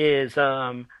is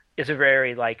a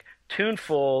very like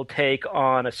tuneful take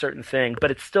on a certain thing,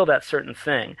 but it's still that certain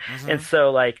thing. Mm-hmm. And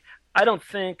so, like, I don't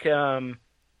think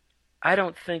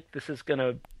this is going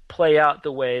to play out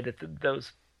the way that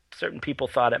those certain people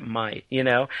thought it might, you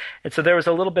know? And so there was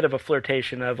a little bit of a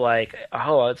flirtation of like,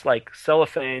 oh, it's like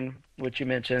Cellophane, which you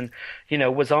mentioned, you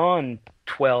know, was on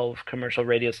 12 commercial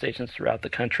radio stations throughout the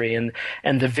country, and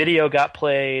the video got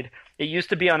played. It used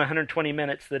to be on 120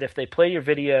 minutes that if they play your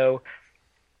video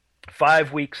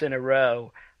 5 weeks in a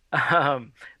row,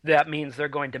 that means they're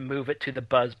going to move it to the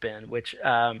buzz bin, which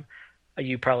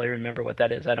you probably remember what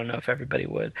that is. I don't know if everybody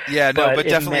would. Yeah, no, but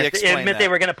definitely explain it meant that. They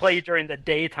were going to play you during the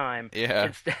daytime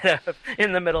instead of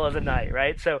in the middle of the night,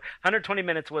 right? So 120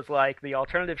 minutes was like the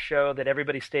alternative show that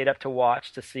everybody stayed up to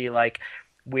watch to see like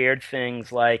weird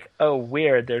things like, oh,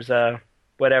 weird, there's a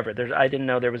whatever. I didn't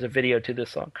know there was a video to this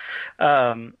song.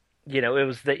 You know, it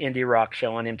was the indie rock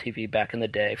show on MTV back in the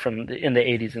day, in the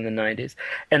 80s and the 90s.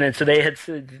 And then so they had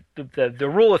the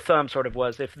rule of thumb sort of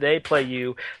was if they play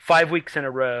you 5 weeks in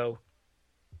a row,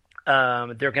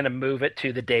 they're going to move it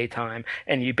to the daytime,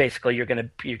 and you're going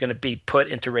to be put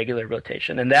into regular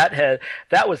rotation. And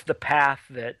that was the path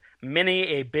that many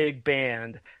a big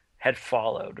band had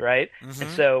followed, right? Mm-hmm.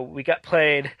 And so we got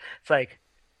played. It's like,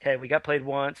 okay, we got played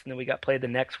once, and then we got played the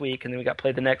next week, and then we got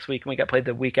played the next week, and we got played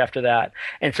the week after that.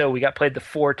 And so we got played the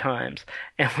 4 times,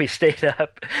 and we stayed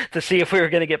up to see if we were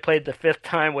going to get played the 5th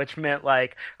time, which meant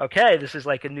like, okay, this is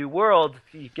like a new world.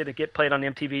 You're going to get played on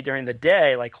MTV during the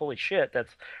day. Like, holy shit,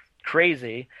 that's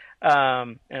crazy.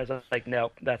 And I was like,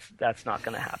 no, that's not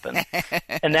going to happen.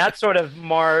 And that sort of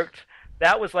marked.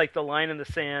 That was like the line in the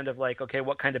sand of like, okay,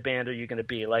 what kind of band are you going to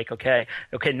be? Like, okay,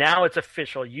 now it's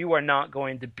official. You are not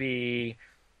going to be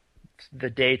the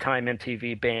daytime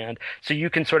MTV band. So you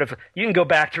can go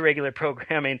back to regular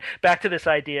programming, back to this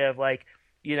idea of like,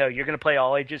 you know, you're going to play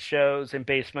all ages shows in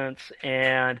basements,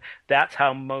 and that's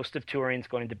how most of touring is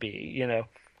going to be, you know.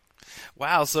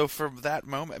 Wow. So from that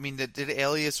moment, I mean, did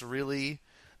Alias really?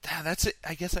 That's it.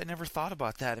 I guess I never thought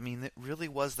about that. I mean, it really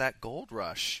was that gold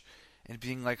rush. And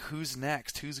being like, who's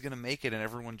next? Who's going to make it? And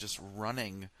everyone just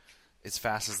running as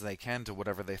fast as they can to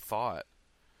whatever they thought.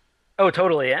 Oh,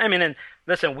 totally. I mean, and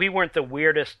listen, we weren't the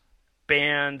weirdest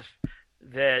band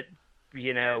that,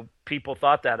 you know, people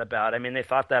thought that about. I mean, they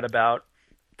thought that about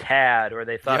Tad, or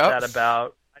they thought that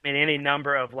about, I mean, any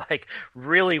number of, like,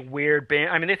 really weird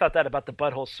bands. I mean, they thought that about the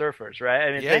Butthole Surfers, right?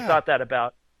 I mean, they thought that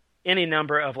about any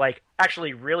number of, like,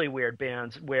 actually really weird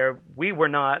bands where we were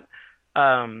not,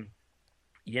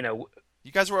 you know,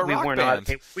 You guys were a rock were band.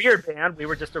 not a weird band. We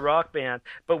were just a rock band,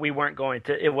 but we weren't going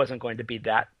to. It wasn't going to be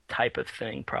that type of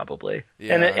thing, probably.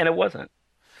 Yeah. And it wasn't.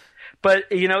 But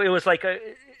it was like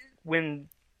going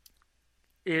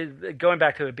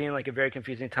back to it being like a very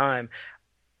confusing time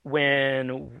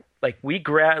when like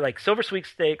Silver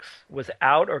Sweepstakes was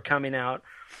out or coming out.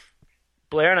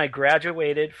 Blair and I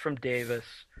graduated from Davis.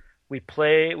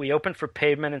 We opened for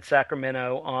Pavement in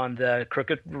Sacramento on the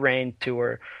Crooked Rain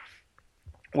tour,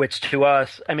 which to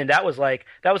us, I mean, that was a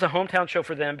hometown show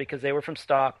for them because they were from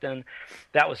Stockton.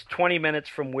 That was 20 minutes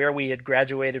from where we had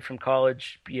graduated from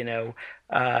college,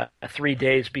 3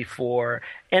 days before.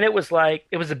 And it was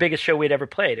the biggest show we'd ever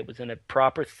played. It was in a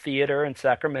proper theater in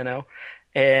Sacramento.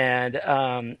 And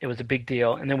it was a big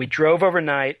deal. And then we drove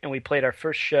overnight and we played our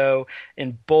first show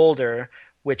in Boulder,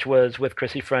 which was with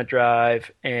Chrissy Front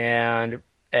Drive and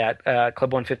at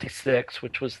Club 156,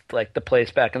 which was like the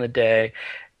place back in the day.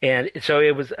 And so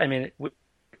it was, I mean,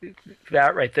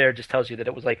 that right there just tells you that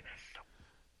it was like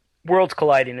worlds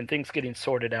colliding and things getting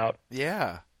sorted out.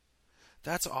 Yeah.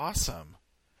 That's awesome.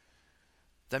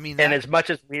 I mean, and as much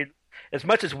as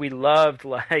we loved,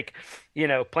 like,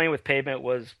 playing with Pavement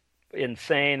was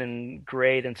insane and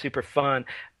great and super fun,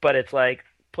 but it's like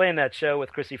playing that show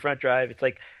with Chrissy Front Drive, it's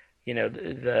like,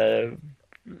 the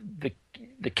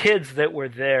kids that were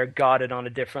there got it on a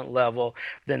different level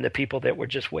than the people that were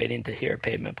just waiting to hear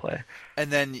Pavement play.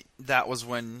 And then that was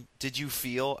when, did you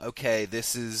feel, okay,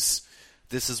 this is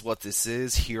what this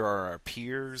is, here are our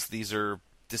peers,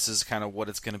 this is kind of what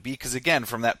it's going to be? Because again,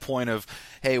 from that point of,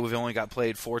 hey, we've only got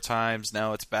played 4 times,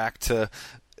 now it's back to,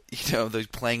 they're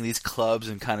playing these clubs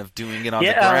and kind of doing it on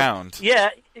the ground.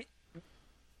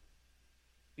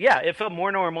 It felt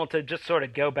more normal to just sort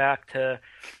of go back to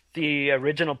the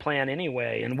original plan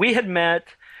anyway. And we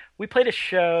played a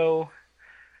show.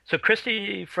 So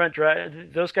Christy Front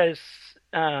Drive, those guys,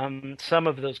 some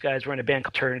of those guys were in a band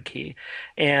called Turnkey.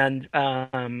 And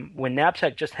when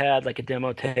Knapsack just had like a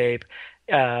demo tape,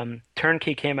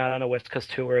 Turnkey came out on a West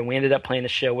Coast tour and we ended up playing a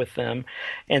show with them.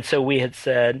 And so we had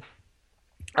said,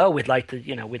 oh, we'd like to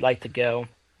go.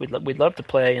 We'd love to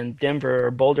play in Denver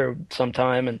or Boulder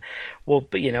sometime, and we'll,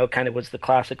 kind of was the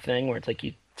classic thing where it's like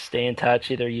you stay in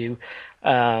touch. Either you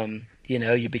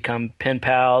become pen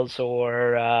pals,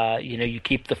 or you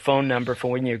keep the phone number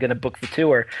for when you're going to book the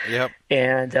tour. Yep.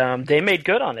 And they made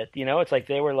good on it. It's like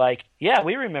they were like, yeah,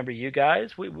 we remember you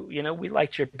guys. We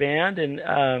liked your band,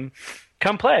 and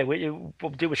come play.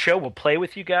 We'll do a show. We'll play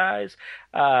with you guys.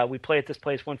 We play at this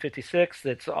place 156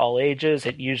 that's all ages.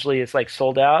 It usually is like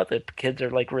sold out. The kids are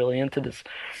like really into this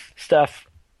stuff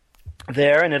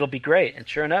there, and it'll be great. And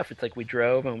sure enough, it's like we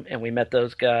drove and we met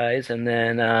those guys. And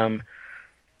then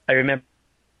I remember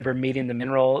meeting the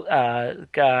Mineral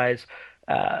guys.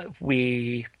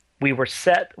 We were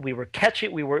set. We were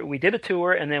catching. We did a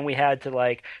tour, and then we had to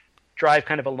like drive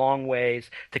kind of a long ways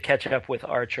to catch up with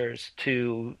Archers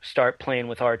to start playing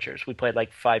with Archers. We played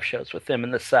like 5 shows with them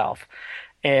in the South,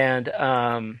 and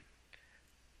they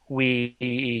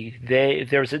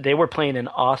were playing in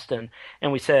Austin,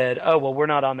 and we said, oh well, we're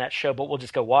not on that show, but we'll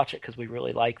just go watch it because we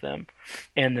really like them.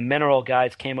 And the Mineral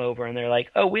guys came over and they're like,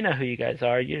 oh, we know who you guys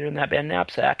are. You're in that band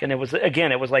Knapsack. And it was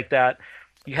like that.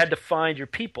 You had to find your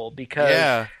people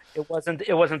because it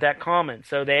wasn't that common.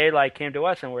 So they like came to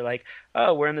us and were like,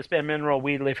 oh, we're in this band Mineral.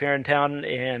 We live here in town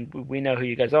and we know who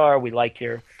you guys are. We like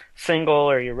your single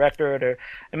or your record,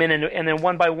 and then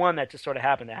one by one that just sort of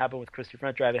happened. It happened with Christy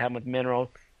Front Drive. It happened with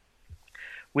Mineral.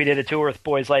 We did a tour with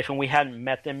Boys Life and we hadn't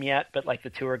met them yet, but like the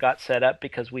tour got set up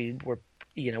because we were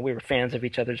fans of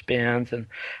each other's bands, and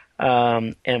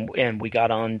we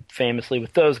got on famously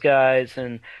with those guys,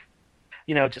 and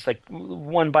just like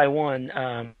one by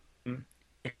one,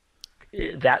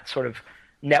 that sort of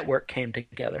network came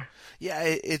together. Yeah,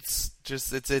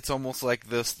 it's almost like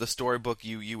the storybook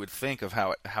you would think of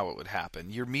how it would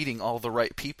happen. You're meeting all the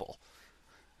right people.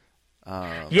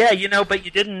 But you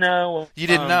didn't know. You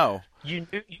didn't know. You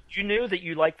knew that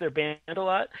you liked their band a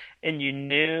lot, and you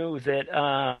knew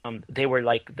that they were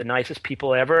like the nicest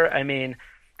people ever. I mean,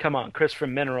 come on, Chris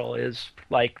from Mineral is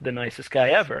like the nicest guy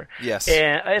ever. Yes,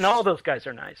 and all those guys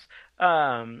are nice.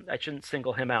 I shouldn't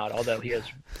single him out, although he is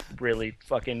really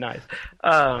fucking nice.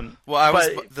 Well, I was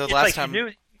the last like time.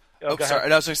 Sorry.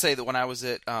 And I was going to say that when I was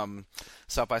at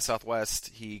South by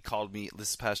Southwest, he called me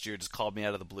this past year, just called me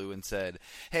out of the blue and said,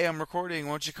 "Hey, I'm recording.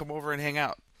 Why don't you come over and hang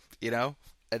out?"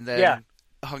 And then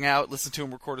hung out, listened to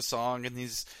him record a song, and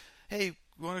he's, "Hey, you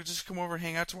want to just come over and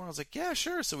hang out tomorrow?" I was like, "Yeah,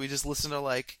 sure." So we just listened to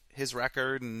like his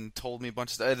record and told me a bunch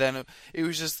of stuff. And then it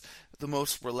was just the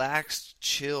most relaxed,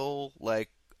 chill, like,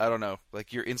 I don't know,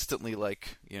 like you're instantly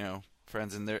like,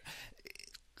 friends in there.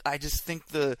 I just think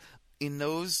in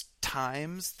those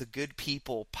times, the good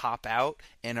people pop out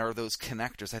and are those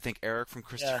connectors. I think Eric from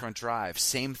Christopher Drive,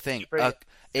 same thing. A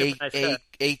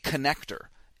connector.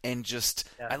 And just,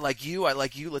 I like you,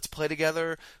 let's play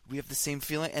together, we have the same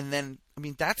feeling. And then, I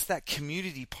mean, that's that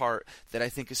community part that I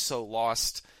think is so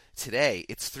lost today.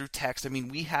 It's through text. I mean,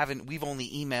 we've only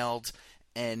emailed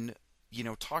and,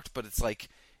 talked, but it's like,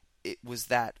 it was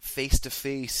that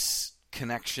face-to-face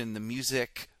connection. The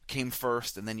music came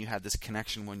first, and then you had this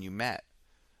connection when you met.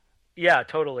 Yeah,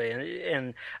 totally.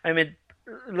 And I mean,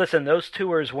 listen, those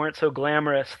tours weren't so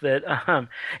glamorous that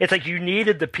it's like you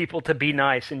needed the people to be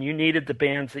nice, and you needed the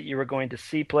bands that you were going to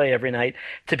see play every night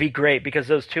to be great, because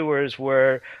those tours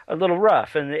were a little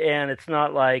rough, and it's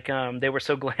not like they were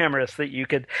so glamorous that you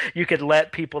could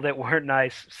let people that weren't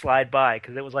nice slide by,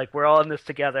 because it was like, we're all in this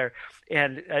together,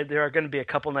 and there are going to be a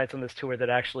couple nights on this tour that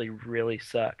actually really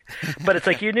suck. But it's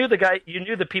like you knew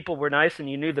the people were nice, and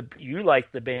you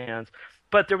liked the bands,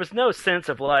 but there was no sense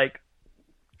of like,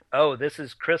 oh, this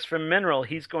is Chris from Mineral.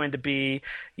 He's going to be,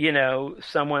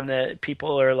 someone that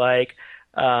people are like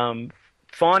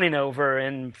fawning over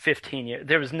in 15 years.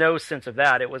 There was no sense of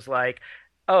that. It was like,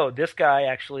 oh, this guy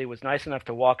actually was nice enough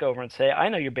to walk over and say, I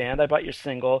know your band. I bought your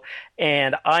single.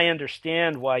 And I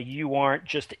understand why you aren't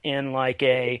just in like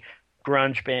a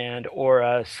grunge band or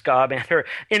a ska band or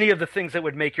any of the things that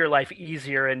would make your life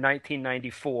easier in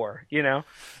 1994,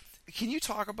 Can you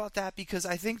talk about that? Because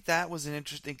I think that was an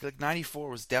interesting. Like '94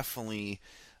 was definitely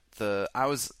I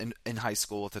was in high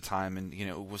school at the time, and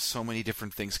it was so many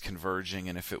different things converging.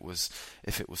 And if it was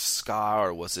ska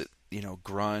or was it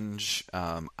grunge?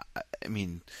 I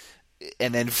mean,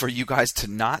 and then for you guys to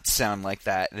not sound like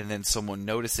that, and then someone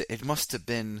notice it, it must have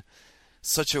been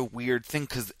such a weird thing,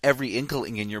 because every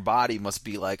inkling in your body must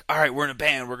be like, all right, we're in a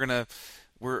band, we're gonna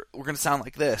sound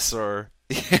like this, or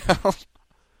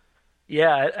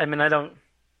Yeah, I mean,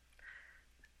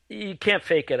 you can't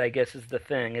fake it, I guess, is the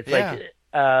thing. It's like,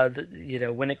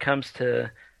 when it comes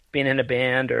to being in a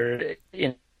band or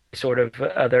in sort of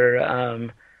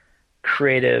other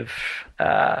creative,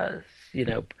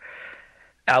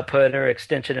 output or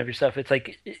extension of yourself, it's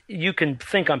like you can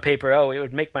think on paper, oh, it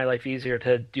would make my life easier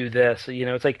to do this.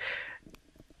 It's like,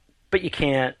 but you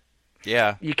can't.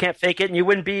 Yeah. You can't fake it, and you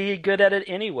wouldn't be good at it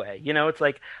anyway. It's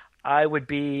like I would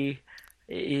be.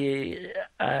 It's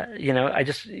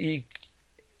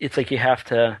like you have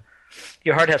to,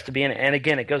 your heart has to be in it. And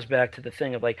again, it goes back to the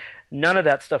thing of like, none of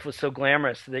that stuff was so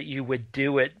glamorous that you would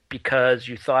do it because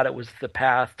you thought it was the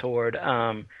path toward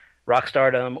rock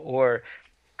stardom or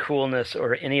coolness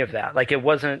or any of that. Like it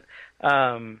wasn't,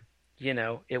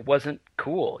 it wasn't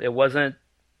cool. It wasn't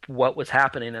what was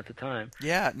happening at the time.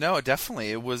 Yeah, no,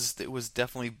 definitely. It was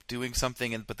definitely doing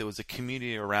something, but there was a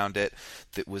community around it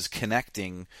that was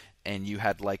connecting, and you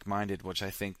had like-minded, which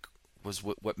I think was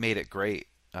what made it great.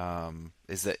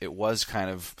 Is that it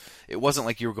wasn't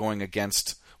like you were going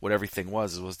against what everything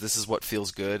was. It was, this is what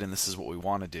feels good, and this is what we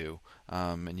want to do.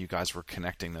 And you guys were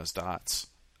connecting those dots.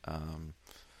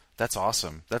 That's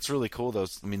awesome. That's really cool.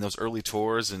 Those early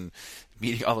tours and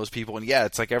meeting all those people. And yeah,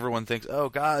 it's like everyone thinks, oh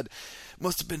God,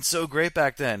 must have been so great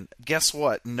back then. Guess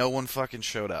what? No one fucking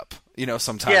showed up.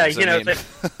 Sometimes. Yeah,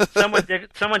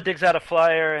 someone digs out a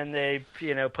flyer and they,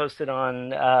 post it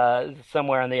on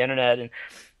somewhere on the internet, and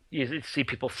you see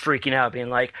people freaking out, being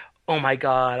like, "Oh my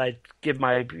God, I'd give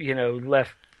my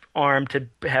left arm to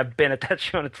have been at that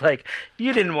show." And it's like,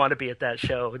 you didn't want to be at that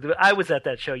show. I was at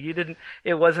that show. You didn't.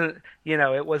 It wasn't.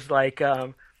 It was like,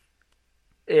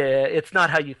 it's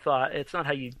not how you thought. It's not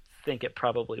how you think it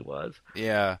probably was.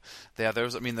 Yeah. There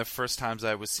was. The first times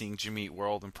I was seeing Jimmy Eat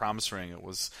World and Promise Ring, it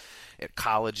was at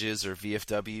colleges or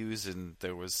VFWs, and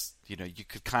there was, you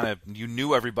could you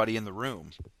knew everybody in the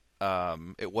room.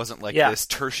 It wasn't like this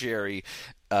tertiary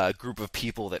group of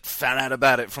people that found out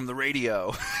about it from the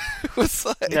radio. It was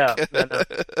like, no.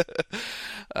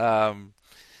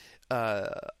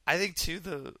 I think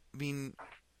too.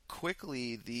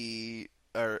 Quickly 2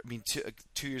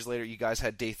 years later, you guys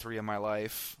had Day 3 of My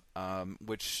Life,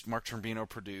 which Mark Trombino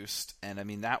produced, and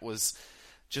that was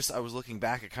just, I was looking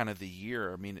back at kind of the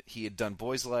year. He had done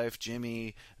Boys Life,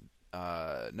 Jimmy,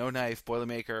 No Knife,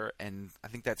 Boilermaker, and I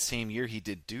think that same year he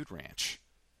did Dude Ranch.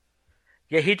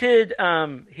 Yeah, he did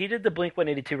the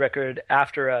Blink-182 record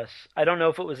after us. I don't know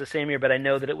if it was the same year, but I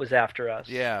know that it was after us.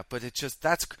 Yeah, but it just,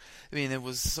 it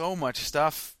was so much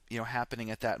stuff, happening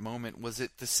at that moment. Was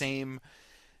it the same?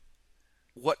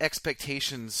 What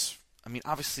expectations?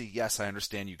 Obviously, yes, I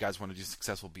understand you guys want to do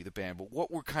successful, be the band, but what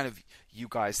were kind of you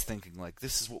guys thinking? Like,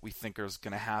 this is what we think is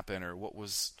going to happen, or what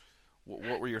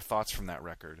were your thoughts from that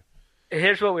record?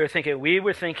 here's what we were thinking. We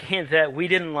were thinking that we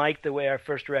didn't like the way our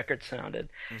first record sounded,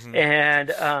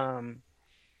 and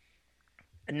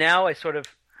now I sort of.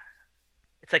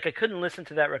 It's like I couldn't listen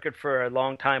to that record for a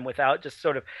long time without just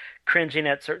sort of cringing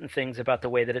at certain things about the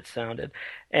way that it sounded.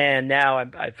 And now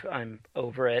I'm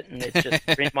over it, and it just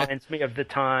reminds me of the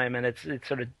time, and it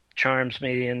sort of charms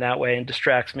me in that way and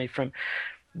distracts me from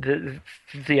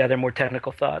the other more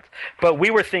technical thoughts. But we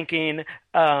were thinking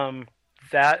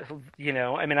that,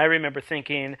 I mean, I remember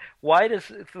thinking, why does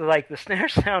like the snare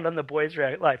sound on the Boys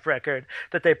Life record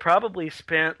that they probably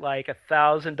spent like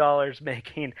 $1,000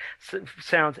 making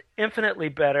sounds infinitely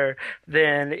better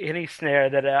than any snare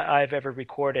that I've ever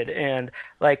recorded? And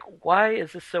like, why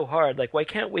is this so hard? Like, why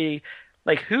can't we,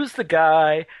 like, who's the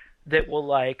guy that will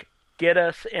like get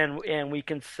us and we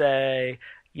can say,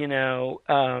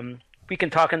 we can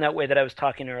talk in that way that I was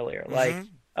talking earlier. Like,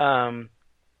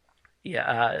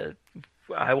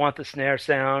 I want the snare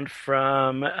sound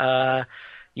from, the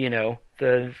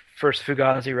first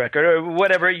Fugazi record, or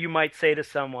whatever you might say to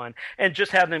someone, and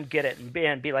just have them get it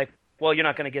and be like, well, you're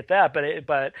not going to get that,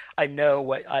 but I know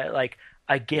what I like.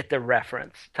 I get the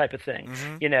reference type of thing.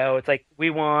 It's like we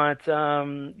want,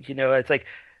 it's like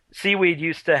Seaweed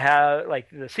used to have, like,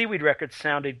 the Seaweed records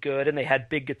sounded good and they had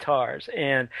big guitars,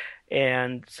 and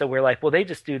so we're like, well, they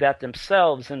just do that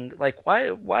themselves, and like,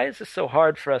 why is this so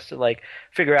hard for us to like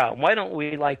figure out? Why don't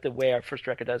we like the way our first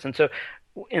record does? And so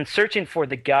in searching for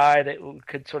the guy that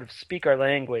could sort of speak our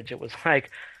language, it was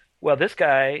like, well, this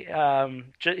guy,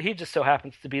 he just so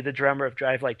happens to be the drummer of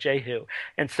Drive Like Jehu,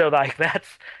 and so like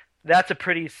that's a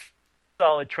pretty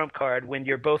solid trump card when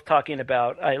you're both talking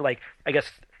about, I guess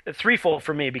threefold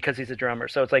for me, because he's a drummer.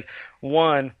 So it's like,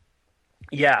 one,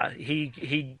 yeah,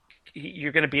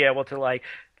 you're going to be able to like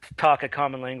talk a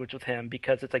common language with him,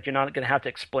 because it's like you're not going to have to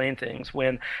explain things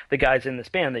when the guy's in this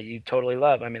band that you totally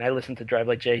love. I mean, I listened to Drive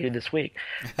Like Jehu this week.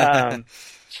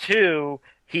 Two,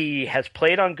 he has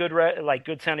played on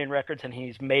good sounding records, and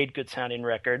he's made good sounding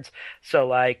records. So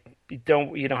like you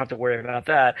don't have to worry about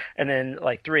that. And then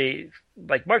like three,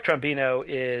 like Mark Trombino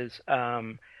is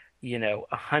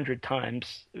 100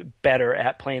 times better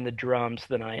at playing the drums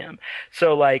than I am.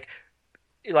 So like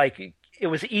it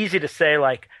was easy to say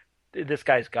like, this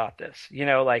guy's got this,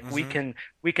 we can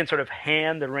sort of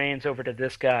hand the reins over to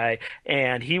this guy,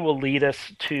 and he will lead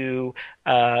us to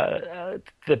down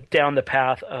the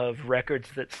path of records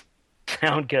that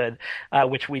sound good,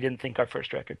 which we didn't think our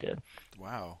first record did.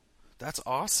 Wow. That's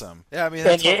awesome. Yeah, I mean,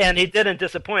 and he didn't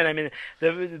disappoint. I mean,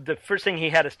 the first thing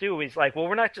he had us do, he's like, well,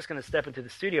 we're not just going to step into the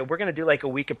studio. We're going to do like a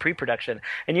week of pre-production,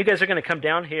 and you guys are going to come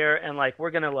down here, and like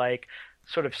we're going to like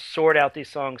sort of sort out these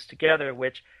songs together.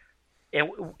 And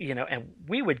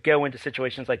we would go into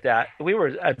situations like that. We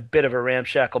were a bit of a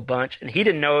ramshackle bunch, and he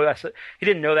didn't know us. He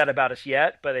didn't know that about us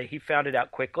yet, but he found it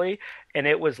out quickly, and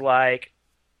it was a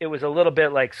little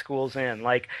bit like School's End,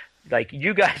 like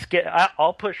you guys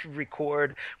I'll push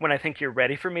record when I think you're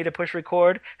ready for me to push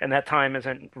record, and that time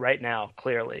isn't right now,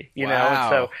 clearly,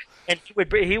 Wow. And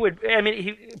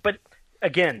but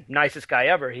again, nicest guy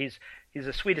ever. He's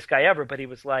the sweetest guy ever, but he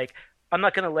was like, I'm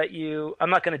not going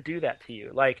to do that to you.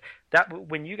 Like that,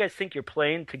 when you guys think you're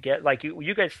playing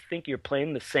you guys think you're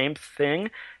playing the same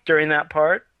thing during that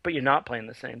part, but you're not playing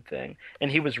the same thing. And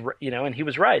he was, and he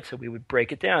was right. So we would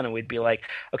break it down, and we'd be like,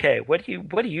 okay, what do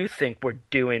you think we're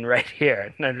doing right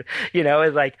here? And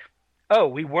it's like, oh,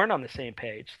 we weren't on the same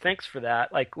page. Thanks for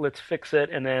that. Like, let's fix it.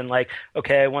 And then like,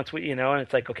 okay, once we, and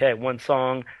it's like, okay, one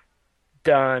song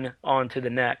done, on to the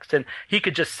next. And he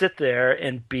could just sit there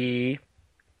and be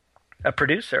a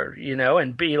producer,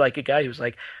 and be like a guy who's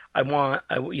like, I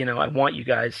want you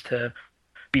guys to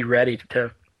be ready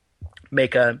to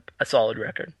make a solid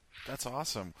record. That's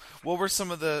awesome. What were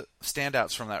some of the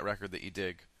standouts from that record that you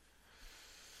dig?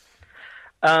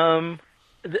 I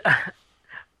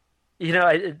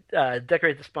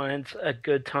Decorate the Spine's a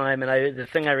good time, and the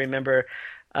thing I remember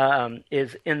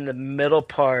is in the middle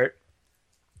part.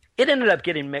 It ended up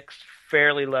getting mixed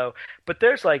fairly low, but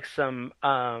there's some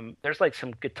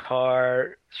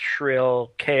guitar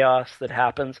shrill chaos that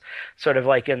happens, sort of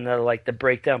like in the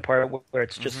breakdown part where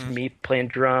it's just me playing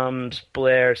drums,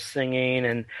 Blair singing,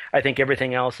 and I think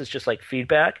everything else is just like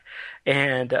feedback.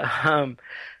 And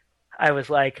I was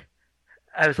like,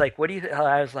 what do you?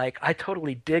 I was like, I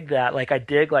totally dig that. Like, I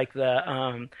dig like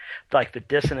the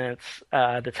dissonance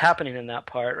that's happening in that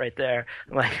part right there.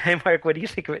 I'm like, hey Mark, what do you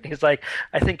think of it? And he's like,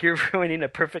 I think you're ruining a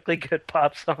perfectly good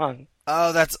pop song.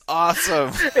 Oh, that's awesome.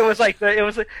 And it's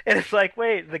like,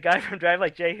 wait, the guy from Drive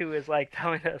Like Jehu is like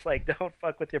telling us like, don't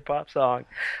fuck with your pop song.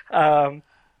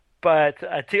 but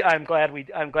I'm glad we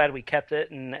kept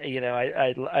it, and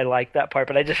I like that part.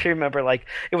 But I just remember like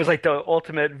it was like the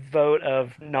ultimate vote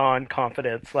of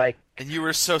non-confidence. Like, and you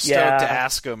were so stoked to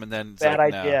ask him, and then it's bad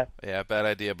like, idea. No. Yeah, bad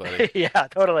idea, buddy. Yeah,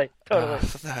 totally.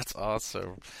 That's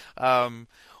awesome.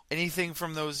 Anything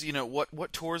from those?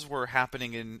 What tours were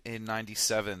happening in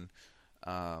 '97?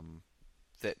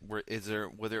 That were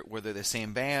they the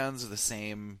same bands, the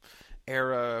same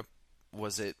era?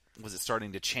 Was it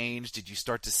starting to change? Did you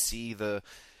start to see the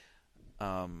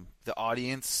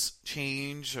audience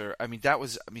change? Or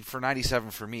for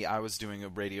 '97 for me, I was doing a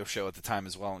radio show at the time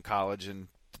as well in college, and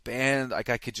the band, like,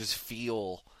 I could just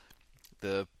feel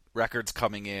the records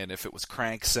coming in. If it was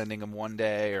Crank sending them one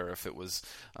day, or if it was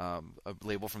a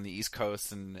label from the East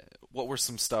Coast, and what were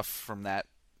some stuff from that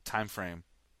time frame?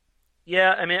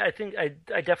 Yeah,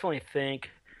 I definitely think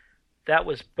that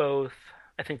was both.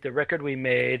 I think the record we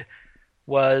made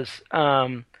was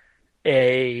I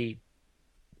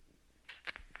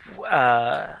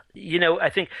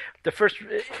think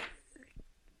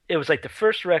it was like the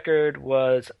first record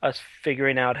was us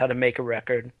figuring out how to make a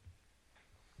record.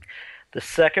 The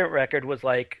second record was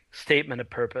like statement of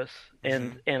purpose,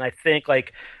 and I think,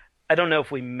 like, I don't know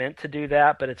if we meant to do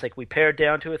that, but it's like we pared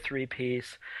down to a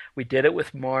 3-piece. We did it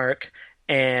with Mark,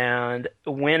 and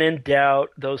when in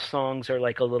doubt, those songs are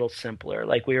like a little simpler.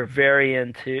 Like, we were very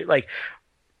into, like,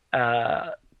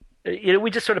 we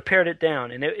just sort of pared it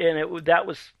down, and that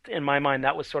was, in my mind,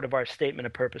 that was sort of our statement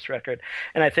of purpose record.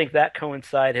 And I think that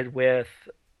coincided with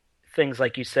things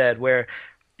like you said, where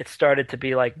it started to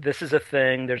be like, this is a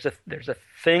thing. There's a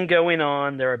thing going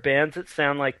on. There are bands that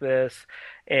sound like this,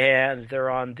 and they're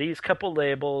on these couple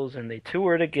labels, and they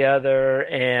tour together,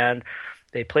 and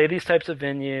they play these types of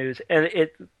venues, and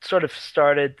it sort of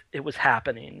started. It was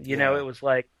happening. It was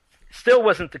like, still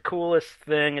wasn't the coolest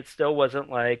thing. It still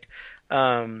wasn't like,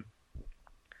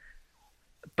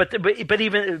 but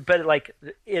like,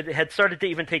 it had started to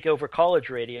even take over college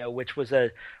radio, which was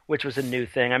a new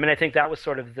thing. I think that was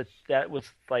sort of that was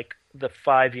like the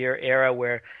 5-year era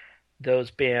where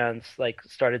those bands like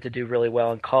started to do really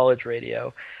well in college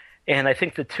radio. And I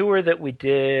think the tour that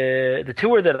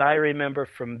I remember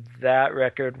from that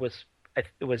record was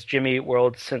Jimmy Eat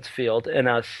World, Sincefield, and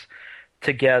us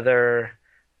together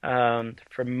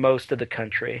for most of the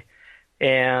country.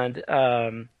 And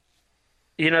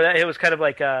it was kind of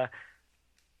like a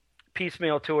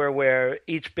piecemeal tour where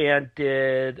each band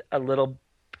did a little,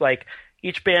 like,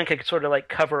 each band could sort of like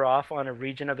cover off on a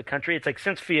region of the country. It's like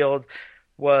Sincefield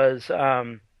was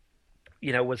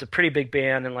was a pretty big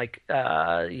band, and like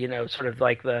sort of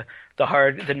like the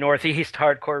Northeast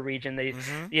hardcore region. They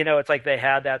it's like they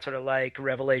had that sort of like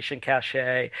Revelation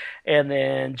cachet, and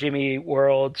then Jimmy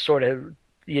World sort of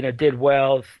did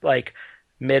well like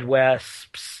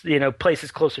Midwest,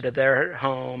 places closer to their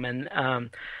home, and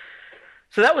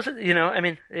so that was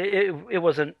it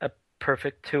wasn't a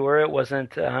perfect tour. It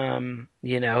wasn't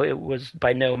it was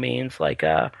by no means like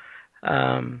a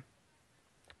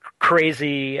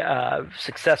crazy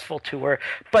successful tour,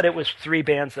 but it was 3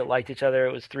 bands that liked each other.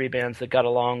 It was 3 bands that got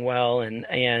along well, and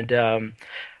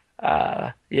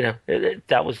that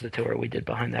was the tour we did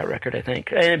behind that record, I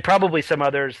think, and probably some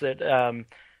others that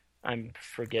I'm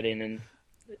forgetting, and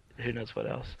who knows what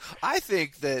else. I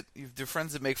think that the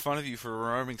friends that make fun of you for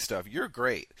remembering stuff, you're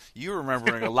great. You're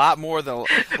remembering a lot more than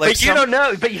like. But you don't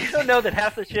know that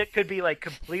half the shit could be like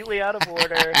completely out of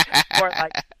order, or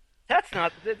like that's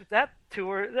not that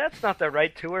tour. That's not the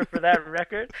right tour for that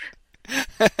record.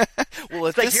 Well,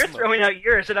 it's like you're throwing out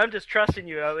yours, and I'm just trusting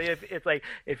you. It's like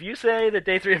if you say that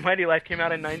Day 3 of Mighty Life came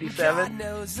out in '97,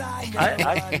 you're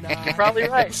probably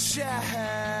right.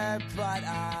 But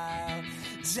I'll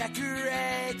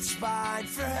decorate spine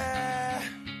for her,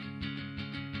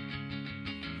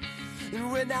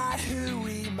 and we're not who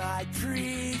we might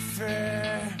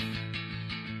prefer.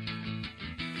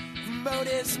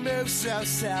 Motives move so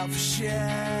self-assured.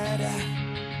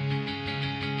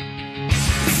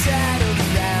 Settled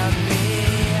around me,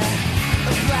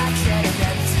 a black and an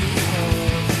empty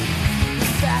hole,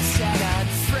 fast and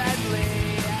unfriendly.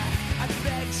 I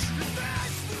beg to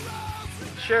reverse the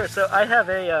roles. Sure. So I have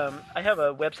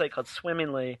a website called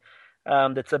Swimmingly,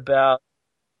 that's about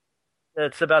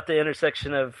the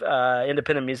intersection of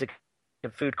independent music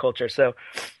and food culture. So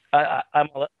I'm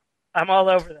all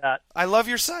over that. I love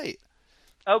your site.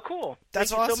 Oh, cool! That's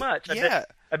Thank you awesome. so much. Yeah.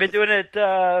 I've been doing it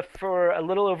for a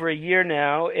little over a year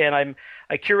now, and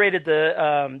I curated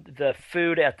the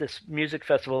food at this music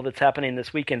festival that's happening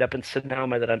this weekend up in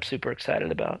Sonoma that I'm super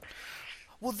excited about.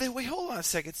 Well, wait, hold on a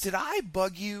second. Did I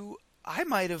bug you? I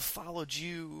might have followed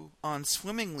you on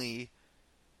Swimmingly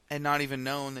and not even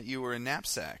known that you were in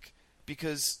Knapsack,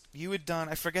 because you had done,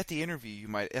 I forget the interview you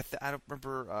might, I don't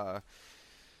remember,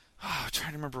 I'm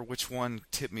trying to remember which one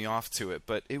tipped me off to it,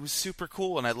 but it was super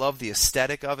cool, and I love the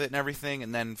aesthetic of it and everything.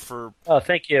 And then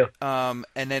thank you. And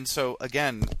then so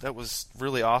again, that was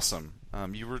really awesome.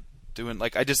 You were doing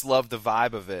I just love the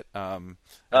vibe of it.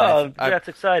 That's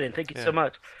exciting. Thank you so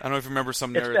much. I don't know if you remember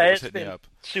some nerd that was hitting me up.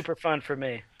 Super fun for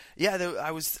me. Yeah,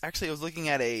 I was looking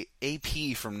at a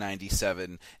AP from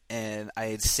 '97, and I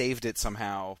had saved it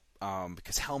somehow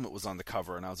because Helmet was on the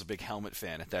cover, and I was a big Helmet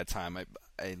fan at that time.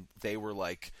 They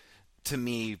were to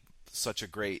me, such a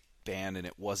great band, and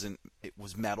it was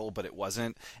metal, but it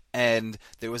wasn't. And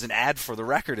there was an ad for the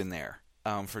record in there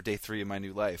for Day 3 of My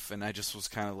New Life, and I just was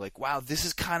kind of like, wow, this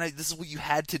is what you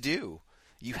had to do.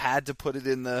 You had to put it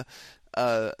in the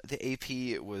AP.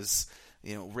 It was,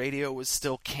 radio was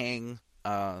still king.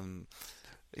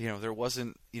 There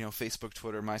wasn't, Facebook,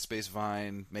 Twitter, MySpace,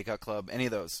 Vine, Makeout Club, any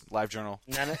of those. LiveJournal.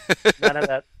 None of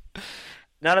that.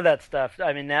 None of that stuff.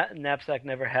 I mean, Knapsack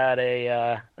never had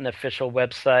an official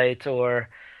website or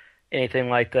anything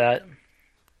like that.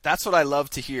 That's what I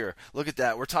love to hear. Look at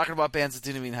that. We're talking about bands that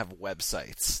didn't even have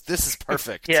websites. This is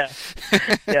perfect. Yeah.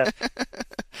 Yeah.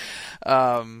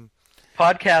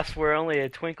 Podcasts were only a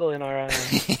twinkle in our eye.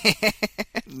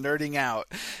 Nerding out.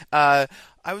 I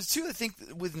was too, I think,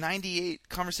 with 98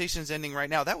 Conversations ending right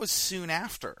now. That was soon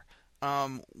after.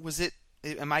 Was it?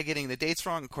 Am I getting the dates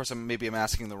wrong? Of course, I'm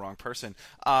asking the wrong person.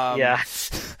 Yeah.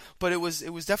 But it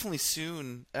was definitely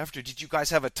soon after. Did you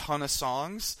guys have a ton of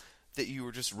songs that you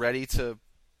were just ready to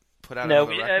put out? No,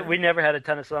 record? We never had a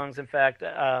ton of songs. In fact,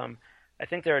 I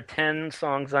think there are 10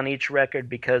 songs on each record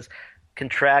because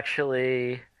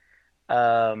contractually,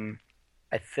 I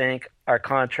think our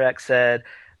contract said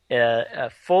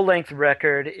a full-length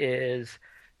record is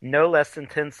no less than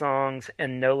 10 songs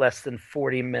and no less than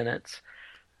 40 minutes.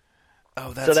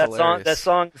 Oh, that's so that hilarious. That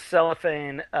song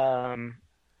Cellophane,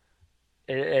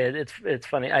 it's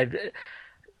funny.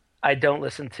 I don't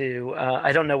listen to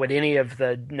I don't know what any of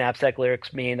the Knapsack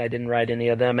lyrics mean. I didn't write any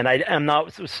of them, and I'm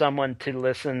not someone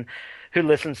who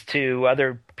listens to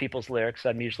other people's lyrics.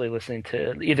 I'm usually listening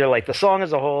to either the song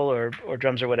as a whole or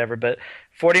drums or whatever. But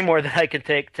 40 More Than I Can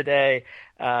Take Today,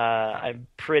 I'm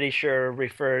pretty sure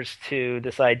refers to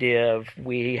this idea of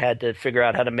we had to figure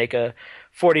out how to make a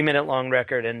 40-minute long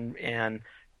record and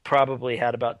probably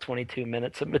had about 22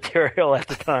 minutes of material at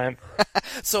the time.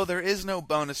 So there is no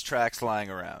bonus tracks lying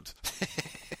around.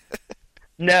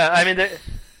 No, I mean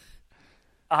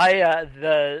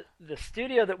the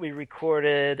studio that we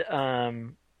recorded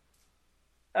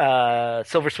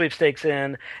Silver Sweepstakes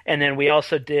in, and then we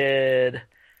also did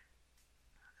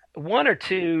one or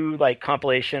two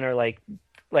compilation or I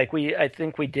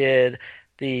think we did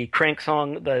the Crank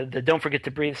song, the Don't Forget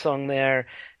to Breathe song there,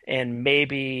 and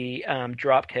maybe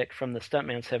Dropkick from the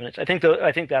Stuntman 7-inch.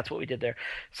 I think that's what we did there.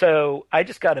 So I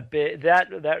just got a bit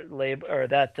that label or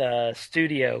that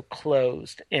studio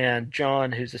closed, and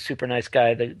John, who's a super nice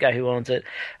guy, the guy who owns it,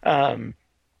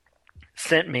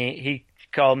 he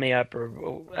called me up or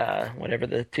whatever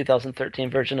the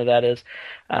 2013 version of that is,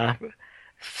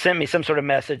 sent me some sort of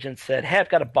message and said, "Hey, I've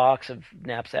got a box of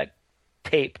Knapsack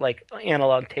tape,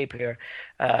 analog tape here.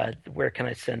 Where can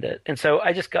I send it?" And so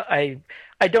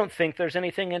I don't think there's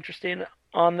anything interesting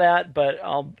on that, but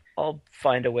I'll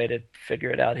find a way to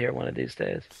figure it out here one of these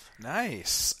days.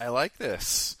 Nice. I like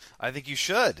this. I think you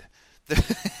should.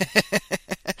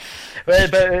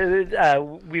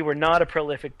 but we were not a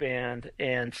prolific band,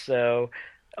 and so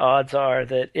odds are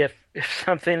that if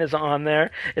something is on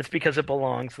there, it's because it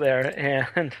belongs there.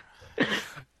 And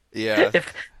yeah,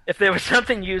 if there was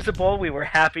something usable, we were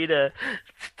happy to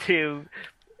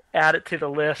add it to the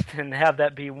list and have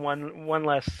that be one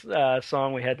less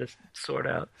song we had to sort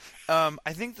out.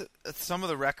 I think that some of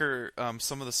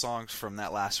the songs from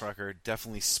that last record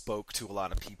definitely spoke to a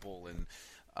lot of people, and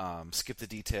Skip the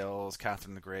Details,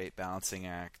 Catherine the Great, Balancing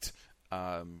Act.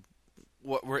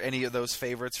 What were any of those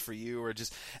favorites for you, or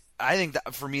just? I think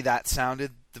that for me that sounded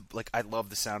I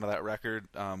love the sound of that record.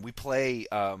 We play.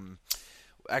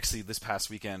 Actually, this past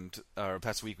week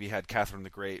we had Catherine the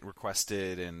Great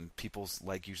requested, and people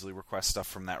usually request stuff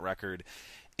from that record.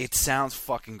 It sounds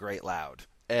fucking great loud,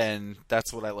 and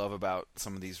that's what I love about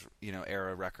some of these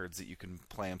era records, that you can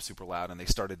play them super loud and they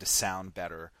started to sound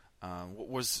better. What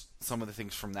was some of the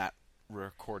things from that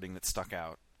recording that stuck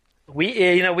out? We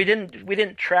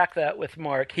didn't track that with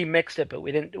Mark. He mixed it, but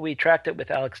we tracked it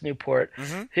with Alex Newport,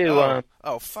 who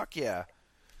fuck yeah,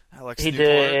 Alex he Newport.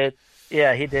 did.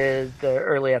 Yeah, he did the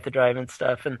early at the drive-in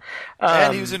stuff, and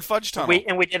he was in Fudge Tunnel.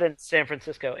 We did it in San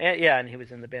Francisco, and he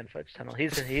was in the band Fudge Tunnel.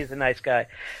 He's a nice guy.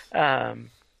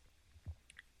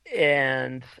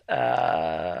 and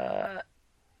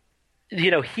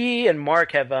he and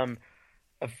Mark have a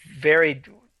very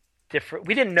different.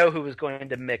 We didn't know who was going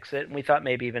to mix it, and we thought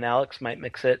maybe even Alex might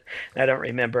mix it. And I don't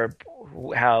remember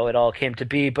how it all came to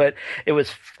be, but it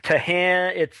was to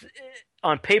hand. It's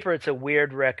on paper, it's a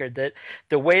weird record. That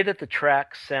the way that the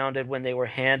tracks sounded when they were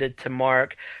handed to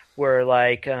Mark were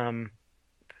like,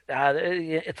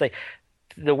 it's like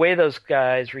the way those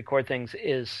guys record things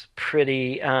is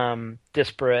pretty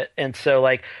disparate. And so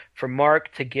like for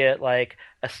Mark to get like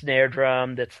a snare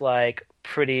drum that's like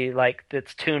pretty like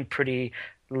that's tuned pretty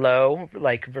low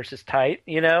like versus tight,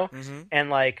 and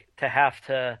like to have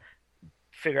to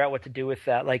figure out what to do with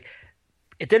that, like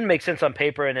it didn't make sense on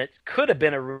paper, and it could have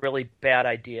been a really bad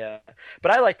idea.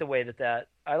 But I like the way that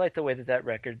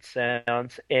record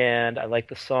sounds, and I like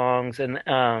the songs. And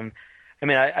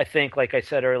I think, like I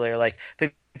said earlier, like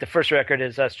the first record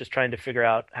is us just trying to figure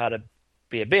out how to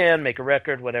be a band, make a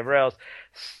record, whatever else.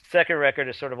 Second record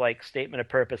is sort of like statement of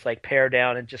purpose, like pare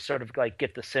down and just sort of like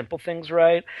get the simple things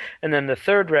right. And then the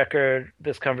third record,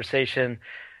 This Conversation,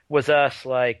 was us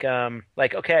like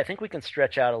okay, I think we can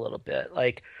stretch out a little bit.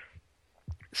 Like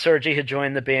Sergi had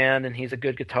joined the band, and he's a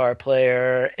good guitar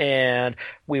player, and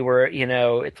we were,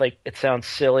 it's like, it sounds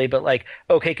silly, but like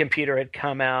OK Computer had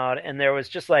come out, and there was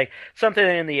just like something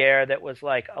in the air that was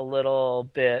like a little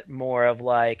bit more of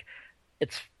like,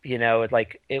 it's,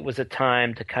 like it was a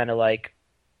time to kind of like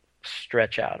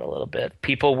stretch out a little bit.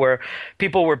 People were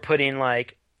putting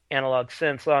like analog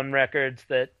synths on records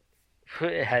that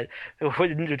where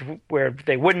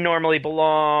they wouldn't normally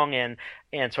belong, and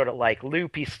sort of like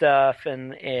loopy stuff,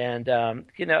 and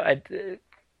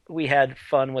we had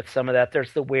fun with some of that.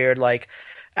 There's the weird like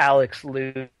Alex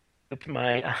loop, the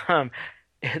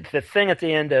thing at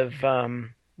the end of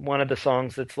one of the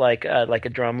songs that's like a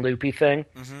drum loopy thing.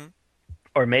 Mm-hmm.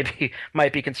 Or maybe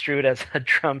might be construed as a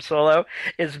drum solo,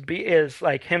 is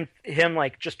like him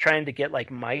like just trying to get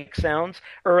like mic sounds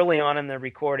early on in the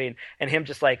recording, and him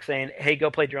just like saying, "Hey,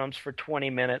 go play drums for 20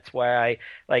 minutes while I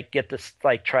like get this,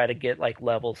 like try to get like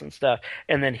levels and stuff."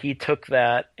 And then he took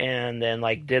that and then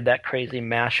like did that crazy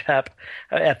mashup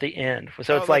at the end.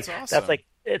 So it's like awesome. That's like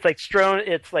it's like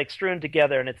strewn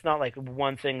together, and it's not like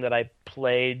one thing that I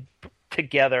played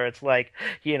together. It's like,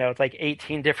 it's like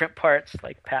 18 different parts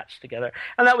like patched together,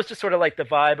 and that was just sort of like the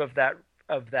vibe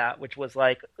of that, which was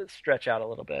like stretch out a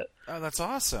little bit. Oh, that's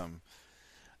awesome.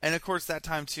 And of course that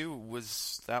time too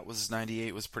was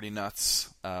 98 was pretty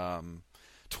nuts.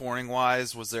 Touring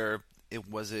wise, was it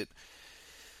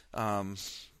the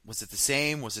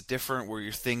same? Was it different? Were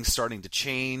your things starting to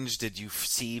change? Did you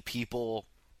see people,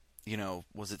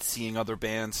 was it seeing other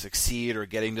bands succeed or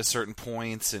getting to certain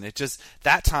points? And it just,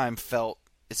 that time felt,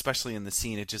 especially in the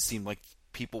scene, it just seemed like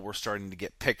people were starting to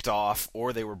get picked off,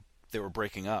 or they were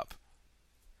breaking up.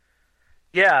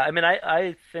 Yeah,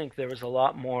 I think there was a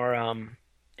lot more,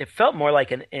 it felt more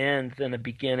like an end than a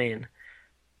beginning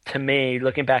to me,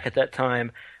 looking back at that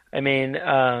time.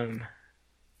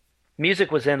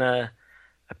 Music was in a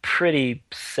pretty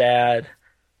sad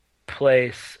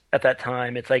place at that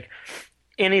time. It's like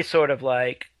any sort of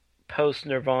like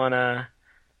post-Nirvana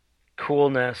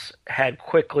coolness had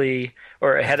quickly,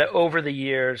 or had over the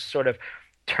years sort of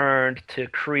turned to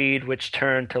Creed, which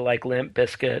turned to like Limp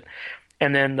Bizkit,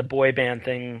 and then the boy band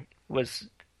thing was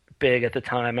big at the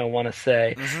time, I want to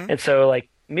say. Mm-hmm. And so like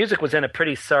music was in a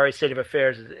pretty sorry state of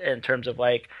affairs in terms of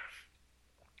like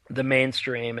the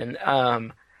mainstream. And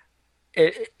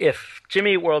if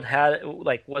Jimmy Eat World had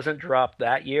like wasn't dropped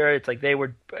that year, it's like they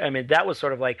were. That was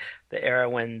sort of like the era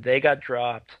when they got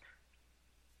dropped.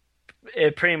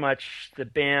 It pretty much, the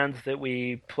bands that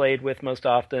we played with most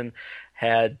often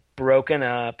had broken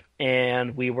up,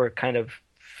 and we were kind of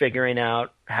figuring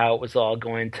out how it was all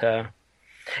going to,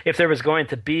 if there was going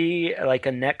to be like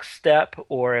a next step,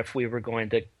 or if we were going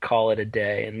to call it a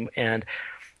day. And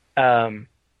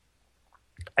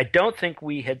I don't think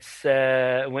we had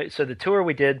said. So the tour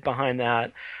we did behind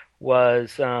that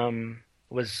was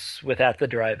with At the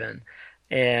Drive-In,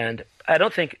 and I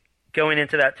don't think going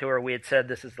into that tour we had said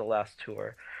this is the last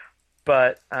tour.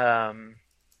 But I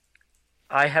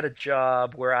had a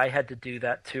job where I had to do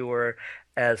that tour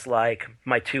as like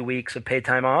my 2 weeks of paid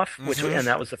time off, which mm-hmm. and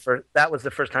that was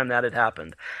the first time that had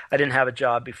happened. I didn't have a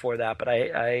job before that, but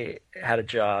I had a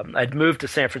job. I'd moved to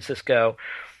San Francisco.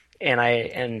 And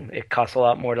it costs a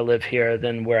lot more to live here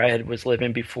than where I was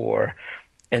living before.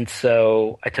 And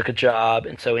so I took a job.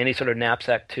 And so any sort of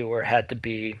Knapsack tour had to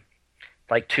be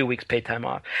like 2 weeks paid time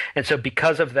off. And so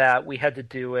because of that, we had to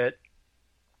do it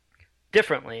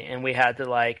differently. And we had to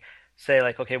like say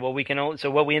like, okay, well, we can only,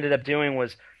 so what we ended up doing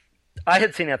was, I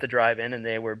had seen At the Drive-In and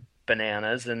they were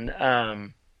bananas. And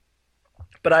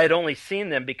But I had only seen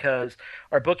them because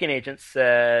our booking agent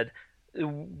said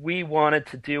we wanted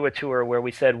to do a tour where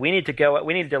we said we need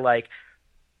to like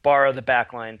borrow the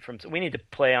back line we need to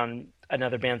play on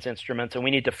another band's instruments, and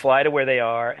we need to fly to where they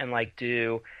are and like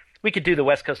we could do the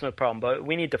West Coast no problem, but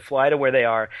we need to fly to where they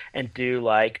are and do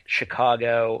like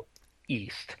Chicago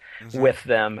East with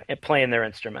them and playing their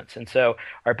instruments. And so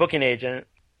our booking agent,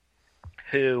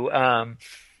 who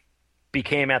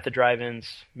became At the Drive-In's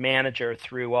manager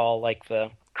through all like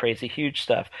the crazy huge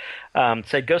stuff,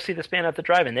 said, go see this band at the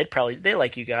Drive-In. They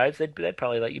like you guys. They'd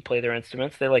probably let you play their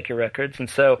instruments. They like your records. And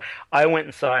so I went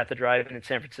and saw At the Drive-In in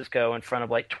San Francisco in front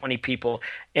of like 20 people.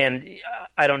 And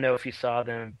I don't know if you saw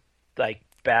them like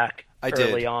back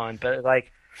early on, but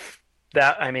like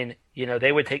that, I mean, you know,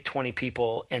 they would take 20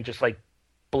 people and just like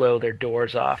blow their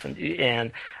doors off, and I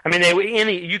mean,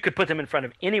 you could put them in front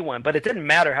of anyone, but it didn't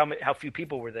matter how few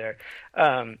people were there.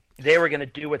 They were going to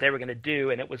do what they were going to do,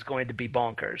 and it was going to be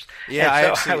bonkers. Yeah,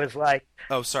 and so I was like,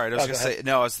 oh, sorry, I was going to say,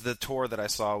 no, the tour that I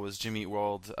saw was Jimmy Eat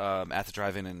World, At the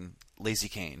Drive-In, and Lazy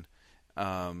Kane.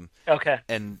 Okay.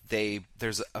 And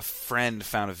there's a friend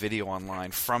found a video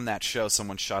online from that show.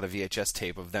 Someone shot a VHS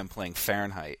tape of them playing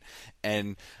Fahrenheit,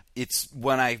 and it's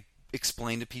when I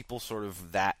explain to people sort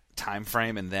of that time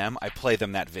frame and them, I play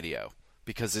them that video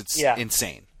because it's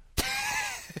insane.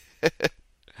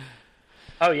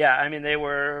 Oh yeah, I mean, they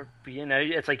were, you know,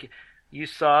 it's like you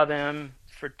saw them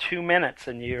for 2 minutes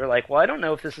and you're like, well, I don't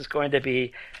know if this is going to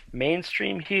be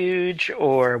mainstream huge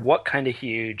or what kind of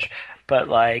huge, but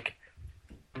like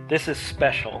this is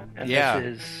special, and this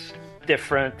is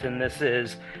different, and this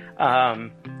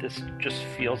just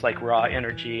feels like raw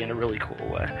energy in a really cool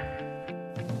way.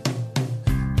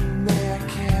 They're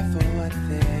careful what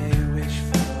they wish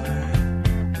for,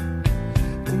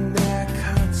 and their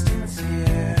constance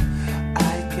here,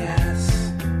 I guess,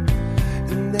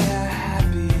 and they're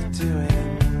happy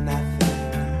doing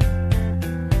nothing,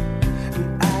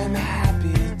 and I'm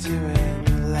happy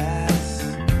doing less,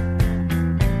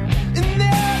 and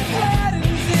there are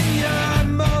patterns in your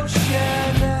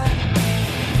motion,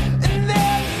 and there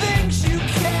are things you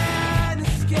can't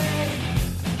escape,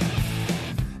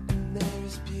 and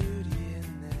there's beauty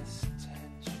in this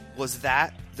tension. Was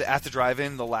that At the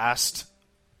Drive-In the last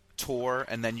tour,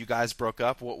 and then you guys broke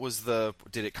up? What was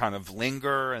did it kind of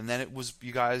linger, and then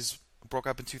you guys broke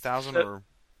up in 2000, or?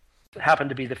 It happened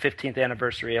to be the 15th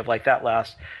anniversary of like that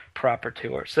last proper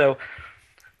tour. So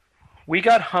we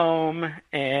got home,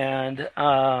 and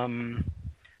I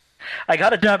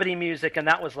got a job at eMusic, and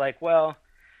that was like, well,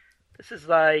 this is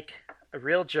like a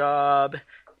real job,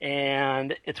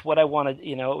 and it's what I wanted.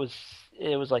 You know,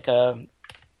 it was like a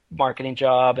marketing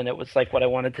job, and it was like what I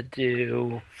wanted to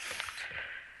do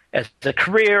as a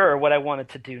career, or what I wanted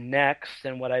to do next,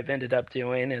 and what I've ended up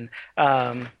doing. And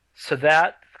so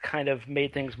that kind of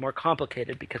made things more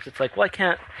complicated, because it's like, well, I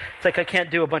can't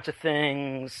do a bunch of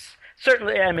things.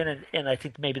 Certainly, I mean, and I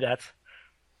think maybe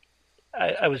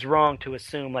I was wrong to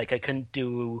assume like I couldn't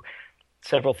do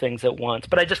several things at once,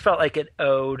 but I just felt like I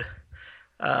owed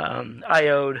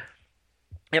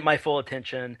it my full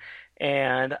attention,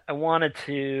 and I wanted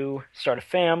to start a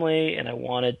family, and I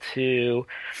wanted to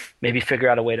maybe figure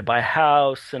out a way to buy a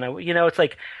house, and it's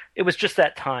like, it was just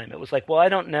that time. It was like, well, I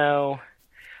don't know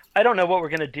what we're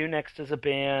going to do next as a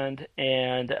band,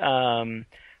 and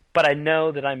but I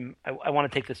know that I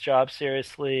want to take this job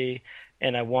seriously,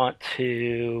 and I want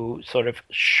to sort of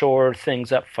shore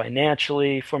things up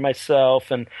financially for myself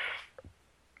and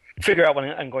figure out what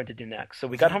I'm going to do next. So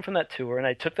we got home from that tour, and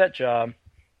I took that job.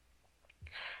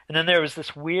 And then there was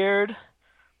this weird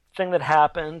thing that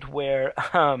happened where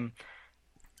so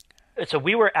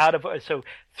we were so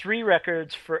 3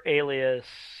 records for Alias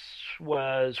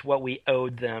was what we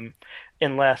owed them,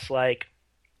 unless like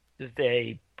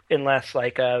a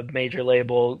major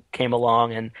label came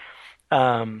along, and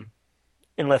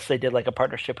unless they did like a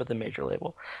partnership with a major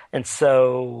label. And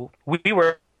so we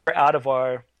were out of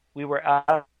our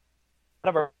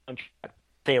contract,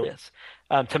 Alias,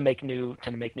 to make new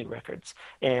records.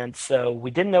 And so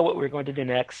we didn't know what we were going to do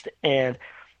next. And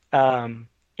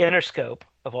Interscope,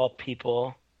 of all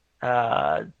people,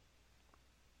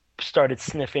 started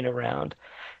sniffing around.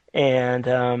 And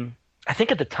I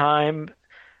think at the time,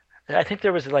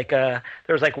 there was like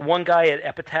one guy at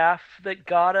Epitaph that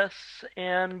got us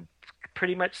and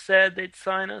pretty much said they'd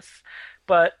sign us,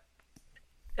 but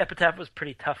Epitaph was a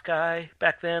pretty tough guy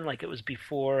back then. Like, it was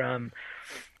before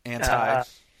Anti.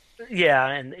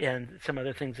 and some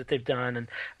other things that they've done,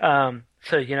 and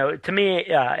so to me,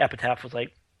 Epitaph was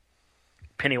like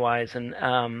Pennywise, and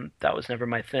that was never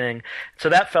my thing. So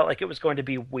that felt like it was going to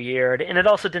be weird, and it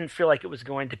also didn't feel like it was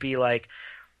going to be like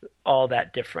all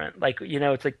that different. Like,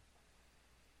 it's like,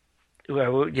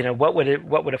 well, what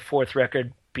would a fourth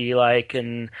record be like?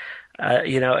 And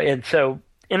and so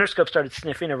Interscope started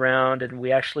sniffing around, and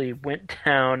we actually went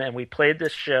down and we played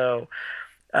this show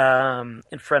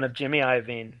in front of Jimmy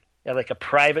Iovine, at like a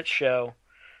private show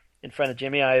in front of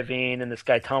Jimmy Iovine and this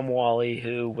guy Tom Wally,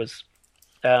 who was.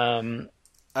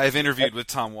 I've interviewed with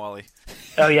Tom Wally.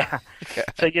 Oh yeah,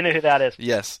 so you know who that is?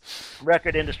 Yes.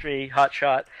 Record industry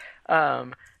hotshot.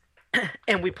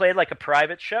 And we played like a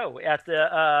private show at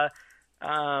the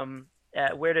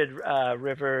at where did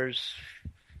Rivers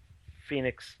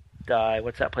Phoenix die?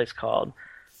 What's that place called?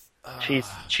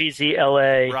 Cheesy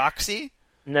LA. Roxy?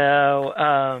 No,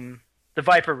 the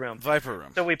Viper Room. Viper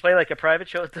Room. So we played like a private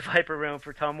show at the Viper Room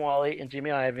for Tom Wally and Jimmy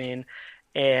Iovine,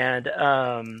 and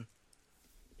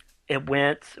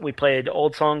we played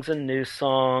old songs and new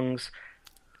songs.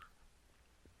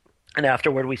 And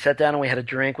afterward, we sat down and we had a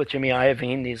drink with Jimmy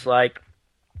Iovine. And he's like,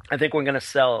 I think we're going to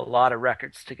sell a lot of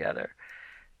records together.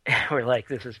 And we're like,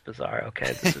 this is bizarre.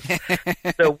 Okay, this is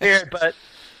so weird. But,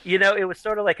 it was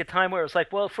sort of like a time where it was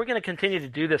like, well, if we're going to continue to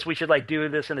do this, we should like do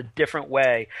this in a different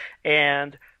way.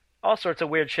 And all sorts of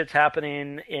weird shit's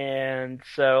happening. And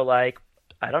so, like,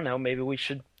 I don't know, maybe we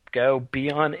should go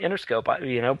beyond Interscope.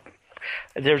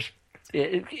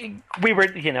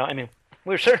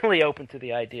 We were certainly open to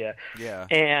the idea. Yeah.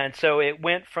 And so it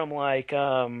went from like,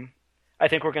 I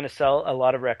think we're going to sell a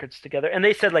lot of records together. And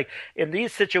they said, like, in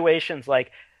these situations,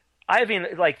 like,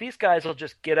 these guys will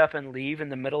just get up and leave in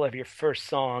the middle of your first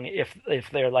song if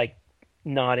they're like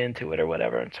not into it or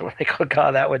whatever. And so we're like, oh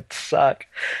God, that would suck.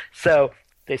 So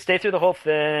they stay through the whole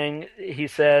thing. He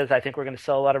says, I think we're going to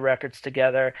sell a lot of records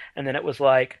together. And then it was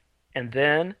like, and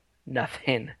then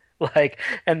nothing. Like,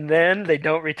 and then they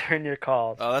don't return your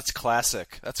calls. Oh, that's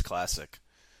classic. That's classic.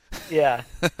 Yeah.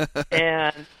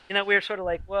 And, we were sort of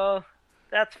like, well,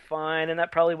 that's fine. And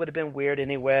that probably would have been weird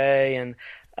anyway. And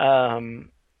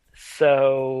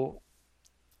so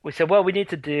we said, well, we need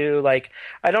to do, like,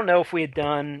 I don't know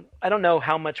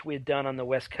how much we had done on the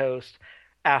West Coast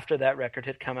after that record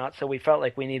had come out. So we felt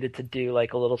like we needed to do,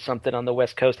 like, a little something on the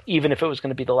West Coast, even if it was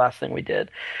going to be the last thing we did.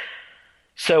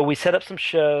 So we set up some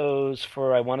shows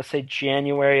for, I want to say,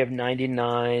 January of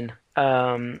 '99,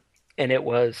 and it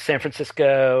was San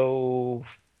Francisco,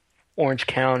 Orange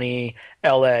County,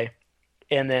 L.A.,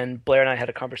 and then Blair and I had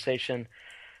a conversation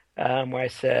where I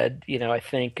said, I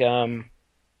think I'm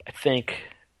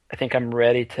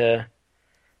ready to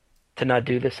not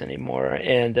do this anymore,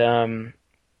 and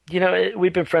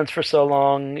we've been friends for so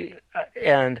long,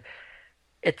 and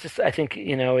it's just, I think,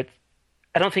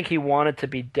 I don't think he wanted to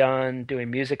be done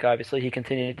doing music, obviously. He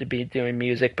continued to be doing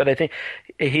music, but I think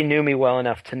he knew me well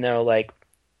enough to know, like,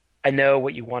 I know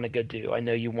what you want to go do. I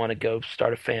know you want to go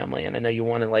start a family, and I know you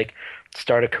want to, like,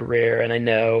 start a career, and I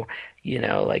know,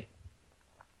 like,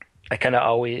 I kind of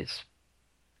always,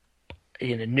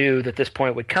 knew that this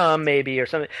point would come, maybe, or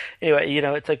something. Anyway,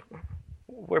 it's like,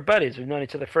 we're buddies. We've known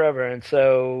each other forever, and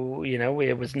so,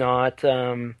 it was not...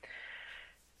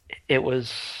 It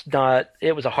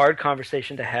was a hard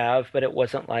conversation to have, but it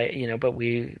wasn't like,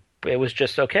 it was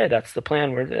just, okay, that's the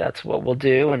plan. That's what we'll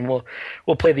do. And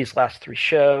we'll play these last 3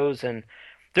 shows. And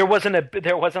there wasn't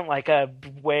like a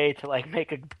way to like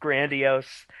make a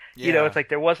grandiose, it's like,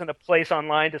 there wasn't a place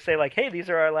online to say like, hey, these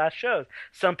are our last shows.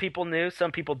 Some people knew,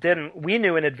 some people didn't. We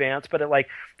knew in advance, but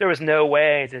there was no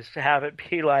way to have it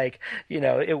be like,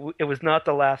 it was not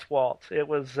the last waltz. It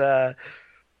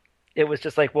was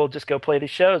just like, we'll just go play these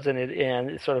shows, and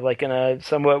it's sort of like in a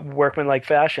somewhat workmanlike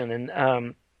fashion.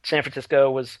 And San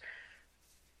Francisco was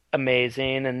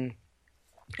amazing,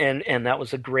 and that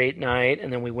was a great night.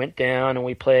 And then we went down and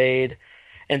we played,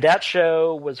 and that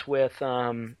show was with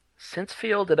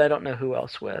Sincefield, and I don't know who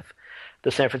else with.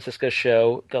 The San Francisco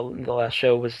show, the last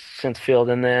show was Sincefield,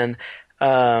 and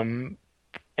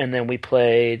then we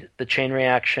played the Chain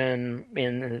Reaction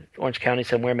in Orange County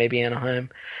somewhere, maybe Anaheim.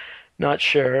 Not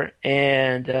sure.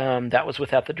 And that was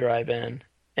with At the Drive-In.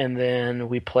 And then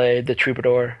we played the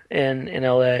Troubadour in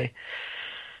L.A.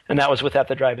 And that was with At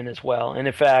the Drive-In as well. And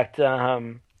in fact,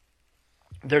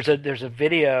 there's a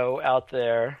video out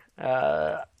there.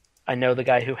 I know the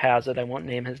guy who has it. I won't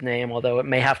name his name, although it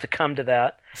may have to come to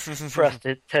that for us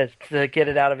to get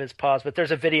it out of his paws. But there's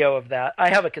a video of that. I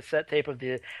have a cassette tape of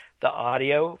the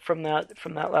audio from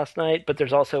that last night, but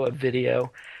there's also a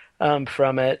video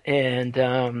from it, and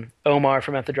Omar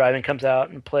from At the Drive-In comes out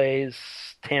and plays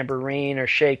tambourine or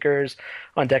shakers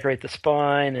on Decorate the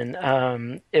Spine,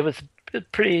 and it was a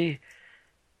pretty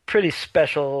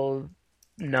special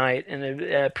night, and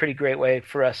a pretty great way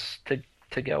for us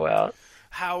to go out.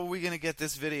 How are we going to get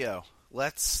this video?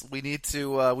 we need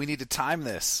to time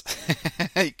this.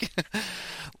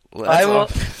 I'll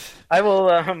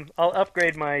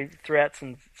upgrade my threats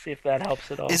and see if that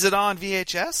helps at all. Is it on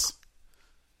VHS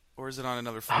or is it on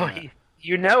another format? Oh,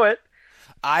 you know it.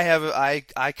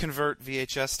 I convert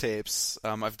VHS tapes.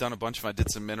 I've done a bunch of. I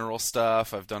did some mineral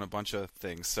stuff. I've done a bunch of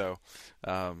things, so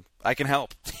I can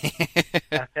help.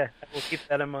 Okay, we'll keep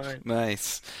that in mind.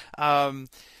 Nice.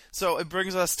 So it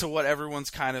brings us to what everyone's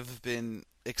kind of been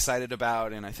excited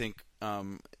about, and I think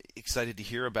excited to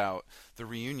hear about the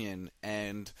reunion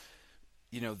and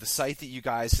the site that you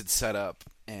guys had set up,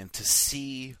 and to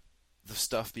see the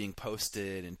stuff being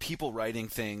posted and people writing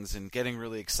things and getting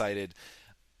really excited.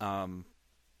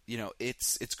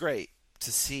 It's great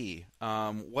to see.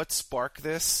 What sparked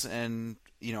this? And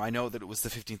I know that it was the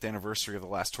 15th anniversary of the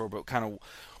last tour, but kind of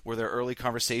were there early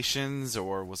conversations,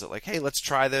 or was it like, hey, let's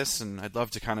try this? And I'd love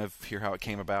to kind of hear how it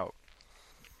came about.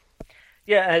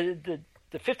 Yeah, the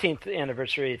 15th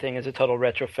anniversary thing is a total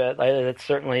retrofit. It's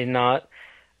certainly not.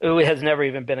 It has never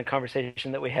even been a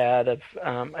conversation that we had.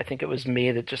 I think it was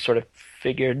me that just sort of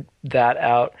figured that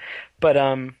out. But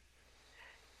I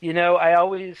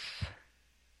always.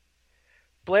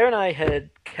 Blair and I had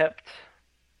kept.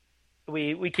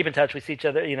 We keep in touch. We see each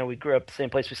other. We grew up the same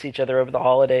place. We see each other over the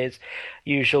holidays,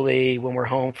 usually when we're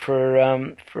home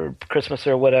for Christmas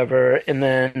or whatever. And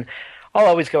then I'll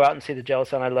always go out and see the Jello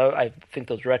Sound. I think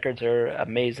those records are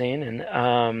amazing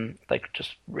and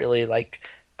just really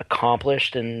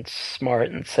accomplished and smart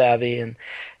and savvy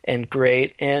and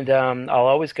great. And I'll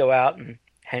always go out and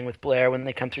hang with Blair when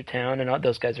they come through town. And all,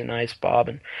 those guys are nice, Bob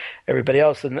and everybody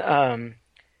else. And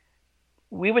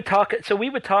we would talk. So we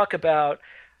would talk about.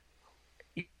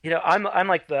 I'm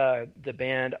like the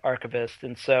band archivist,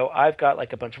 and so I've got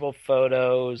like a bunch of old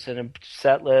photos and a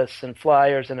set lists and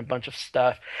flyers and a bunch of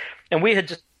stuff. And we had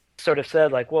just sort of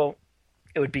said like, well,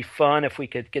 it would be fun if we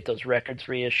could get those records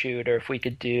reissued, or if we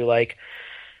could do like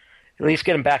at least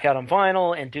get them back out on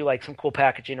vinyl and do like some cool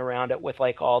packaging around it with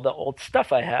like all the old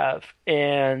stuff I have.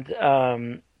 And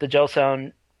the Jello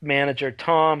Sound manager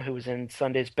Tom, who was in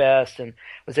Sunday's Best and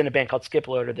was in a band called Skip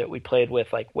Loader that we played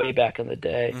with like way back in the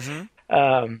day.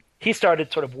 Mm-hmm. He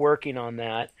started sort of working on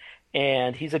that,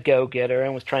 and he's a go-getter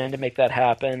and was trying to make that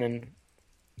happen. And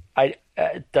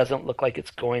it doesn't look like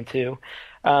it's going to,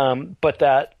 but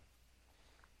that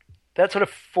sort of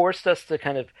forced us to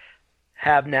kind of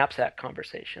have knapsack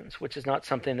conversations, which is not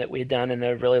something that we'd done in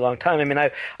a really long time. I mean,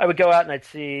 I would go out and I'd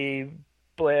see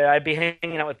Blair. I'd be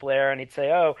hanging out with Blair, and he'd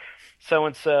say, "Oh,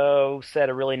 so-and-so said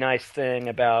a really nice thing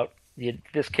about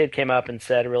this kid came up and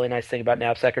said a really nice thing about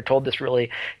Knapsack, or told this really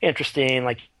interesting,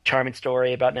 like charming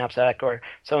story about Knapsack, or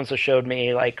so-and-so showed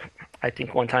me, like, I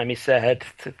think one time he said,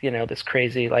 this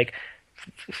crazy, like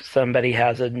somebody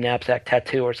has a Knapsack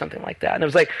tattoo or something like that." And it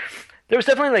was like, there was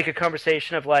definitely like a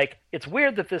conversation of like, it's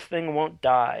weird that this thing won't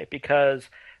die, because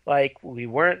like we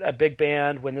weren't a big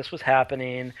band when this was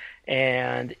happening,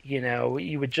 and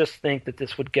you would just think that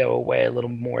this would go away a little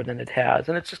more than it has.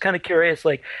 And it's just kind of curious,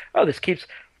 like, oh, this keeps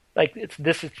like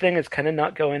this thing is kind of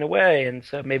not going away, and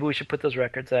so maybe we should put those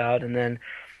records out. And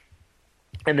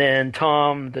then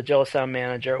Tom, the Jello Sound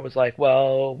manager, was like,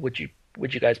 well, would you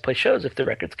guys play shows if the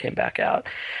records came back out?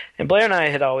 And Blair and I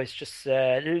had always just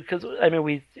said, because I mean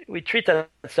we treat that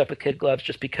stuff with kid gloves,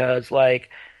 just because like,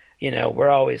 we're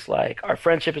always like, our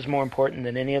friendship is more important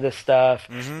than any of this stuff.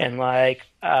 Mm-hmm. And like,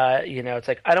 it's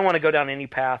like, I don't want to go down any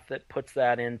path that puts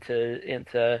that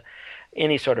into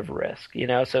any sort of risk,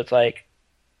 so it's like,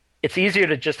 it's easier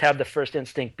to just have the first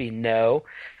instinct be no,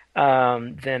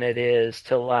 than it is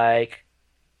to like,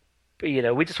 we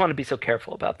just want to be so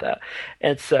careful about that.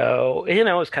 And so, it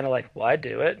was kind of like, well, I'd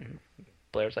do it. And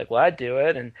Blair's like, well, I'd do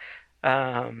it. And,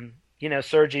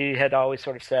 Sergi had always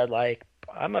sort of said like,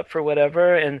 I'm up for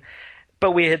whatever.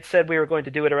 But we had said we were going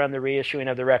to do it around the reissuing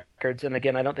of the records. And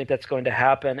again, I don't think that's going to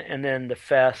happen. And then the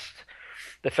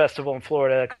festival in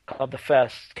Florida called The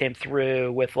Fest came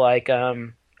through with like,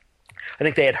 I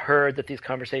think they had heard that these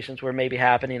conversations were maybe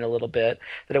happening a little bit,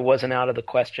 that it wasn't out of the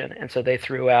question. And so they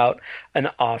threw out an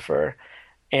offer.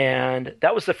 And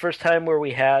that was the first time where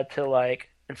we had to like,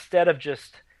 instead of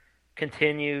just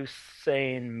continue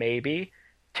saying maybe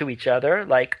to each other,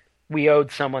 like we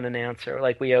owed someone an answer.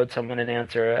 Like we owed someone an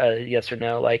answer, yes or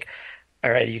no. Like,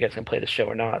 all right, are you guys going to play the show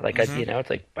or not? Like, mm-hmm. It's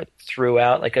like I threw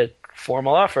out like a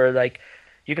formal offer. Like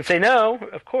you can say no,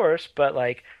 of course, but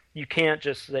like you can't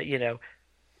just,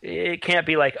 it can't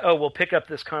be like, oh, we'll pick up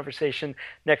this conversation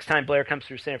next time Blair comes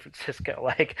through San Francisco.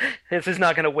 Like, this is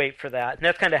not going to wait for that. And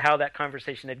that's kind of how that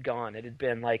conversation had gone. It had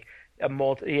been like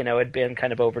it'd been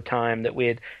kind of over time that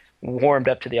we warmed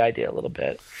up to the idea a little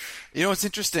bit. You know what's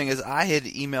interesting is I had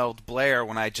emailed Blair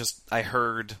when I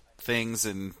heard things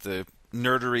and the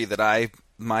nerdery that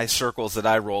my circles that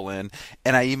I roll in,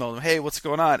 and I emailed him, "Hey, what's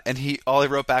going on?" And all he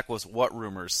wrote back was, "What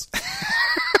rumors?"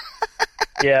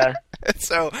 Yeah.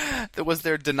 So, was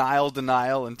there denial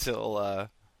until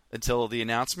the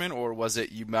announcement, or was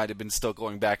it you might have been still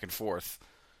going back and forth?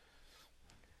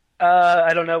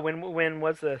 I don't know. When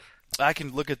was this? I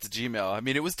can look at the Gmail. I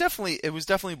mean, it was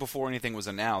definitely before anything was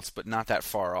announced, but not that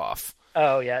far off.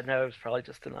 Oh yeah, no, it was probably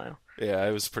just denial. Yeah,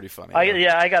 it was pretty funny.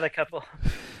 I got a couple.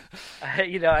 I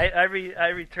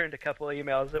returned a couple of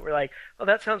emails that were like, "Oh,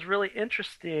 that sounds really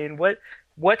interesting. What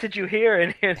did you hear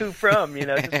and who from?"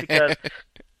 Just because.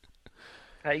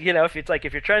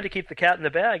 If you're trying to keep the cat in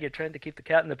the bag, you're trying to keep the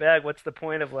cat in the bag. What's the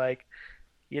point of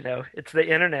it's the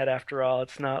internet after all.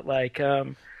 It's not like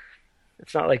the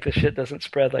shit doesn't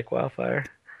spread like wildfire.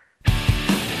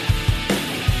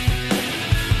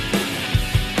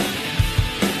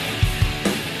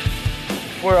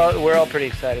 We're all pretty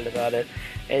excited about it,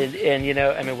 and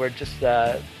we're just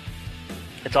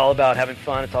it's all about having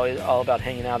fun. It's all about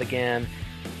hanging out again,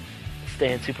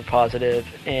 staying super positive,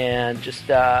 and just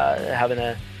having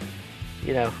a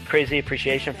crazy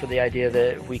appreciation for the idea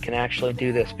that we can actually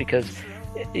do this. Because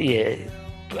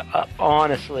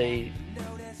honestly,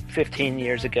 15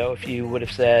 years ago, if you would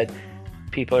have said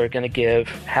people are going to give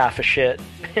half a shit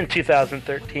in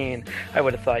 2013, I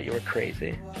would have thought you were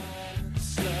crazy.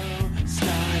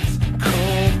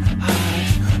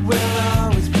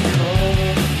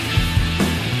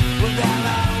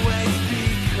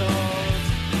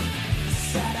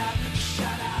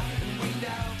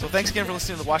 So thanks again for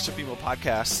listening to the Washed Up Emo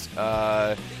podcast.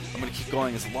 I'm going to keep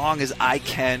going as long as I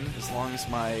can, as long as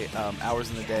my hours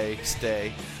in the day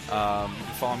stay. You can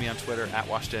follow me on Twitter at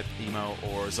WashedUpEmo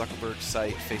or Zuckerberg's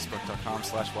site,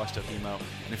 facebook.com/WashedUpEmo.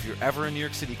 And if you're ever in New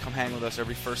York City, come hang with us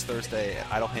every first Thursday at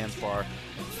Idle Hands Bar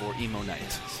for Emo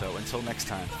Night. So until next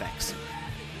time, thanks.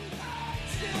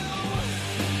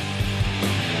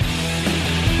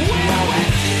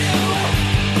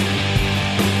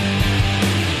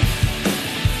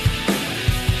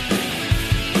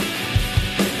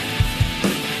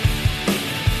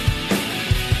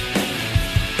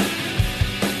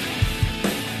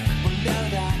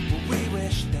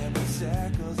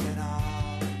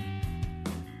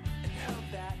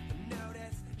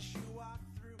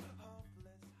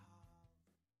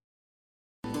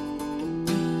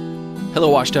 Hello,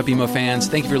 Washed Up Emo fans.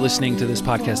 Thank you for listening to this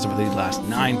podcast over the last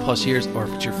 9+ years, or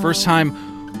if it's your first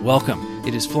time, welcome.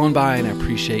 It has flown by, and I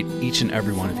appreciate each and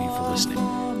every one of you for listening.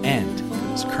 And for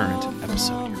this current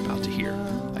episode you're about to hear,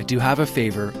 I do have a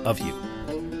favor of you.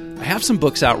 I have some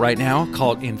books out right now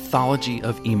called Anthology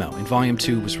of Emo, and Volume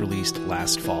 2 was released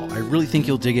last fall. I really think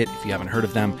you'll dig it if you haven't heard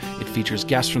of them. It features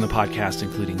guests from the podcast,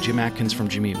 including Jim Atkins from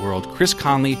Jimmy Eat World, Chris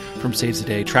Conley from Saves the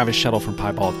Day, Travis Shuttle from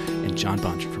Piebald, and John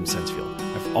Bunch from Sensefield.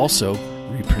 I've also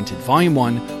reprinted Volume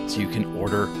 1 so you can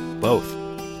order both.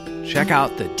 Check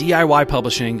out the DIY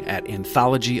publishing at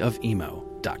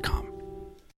anthologyofemo.com.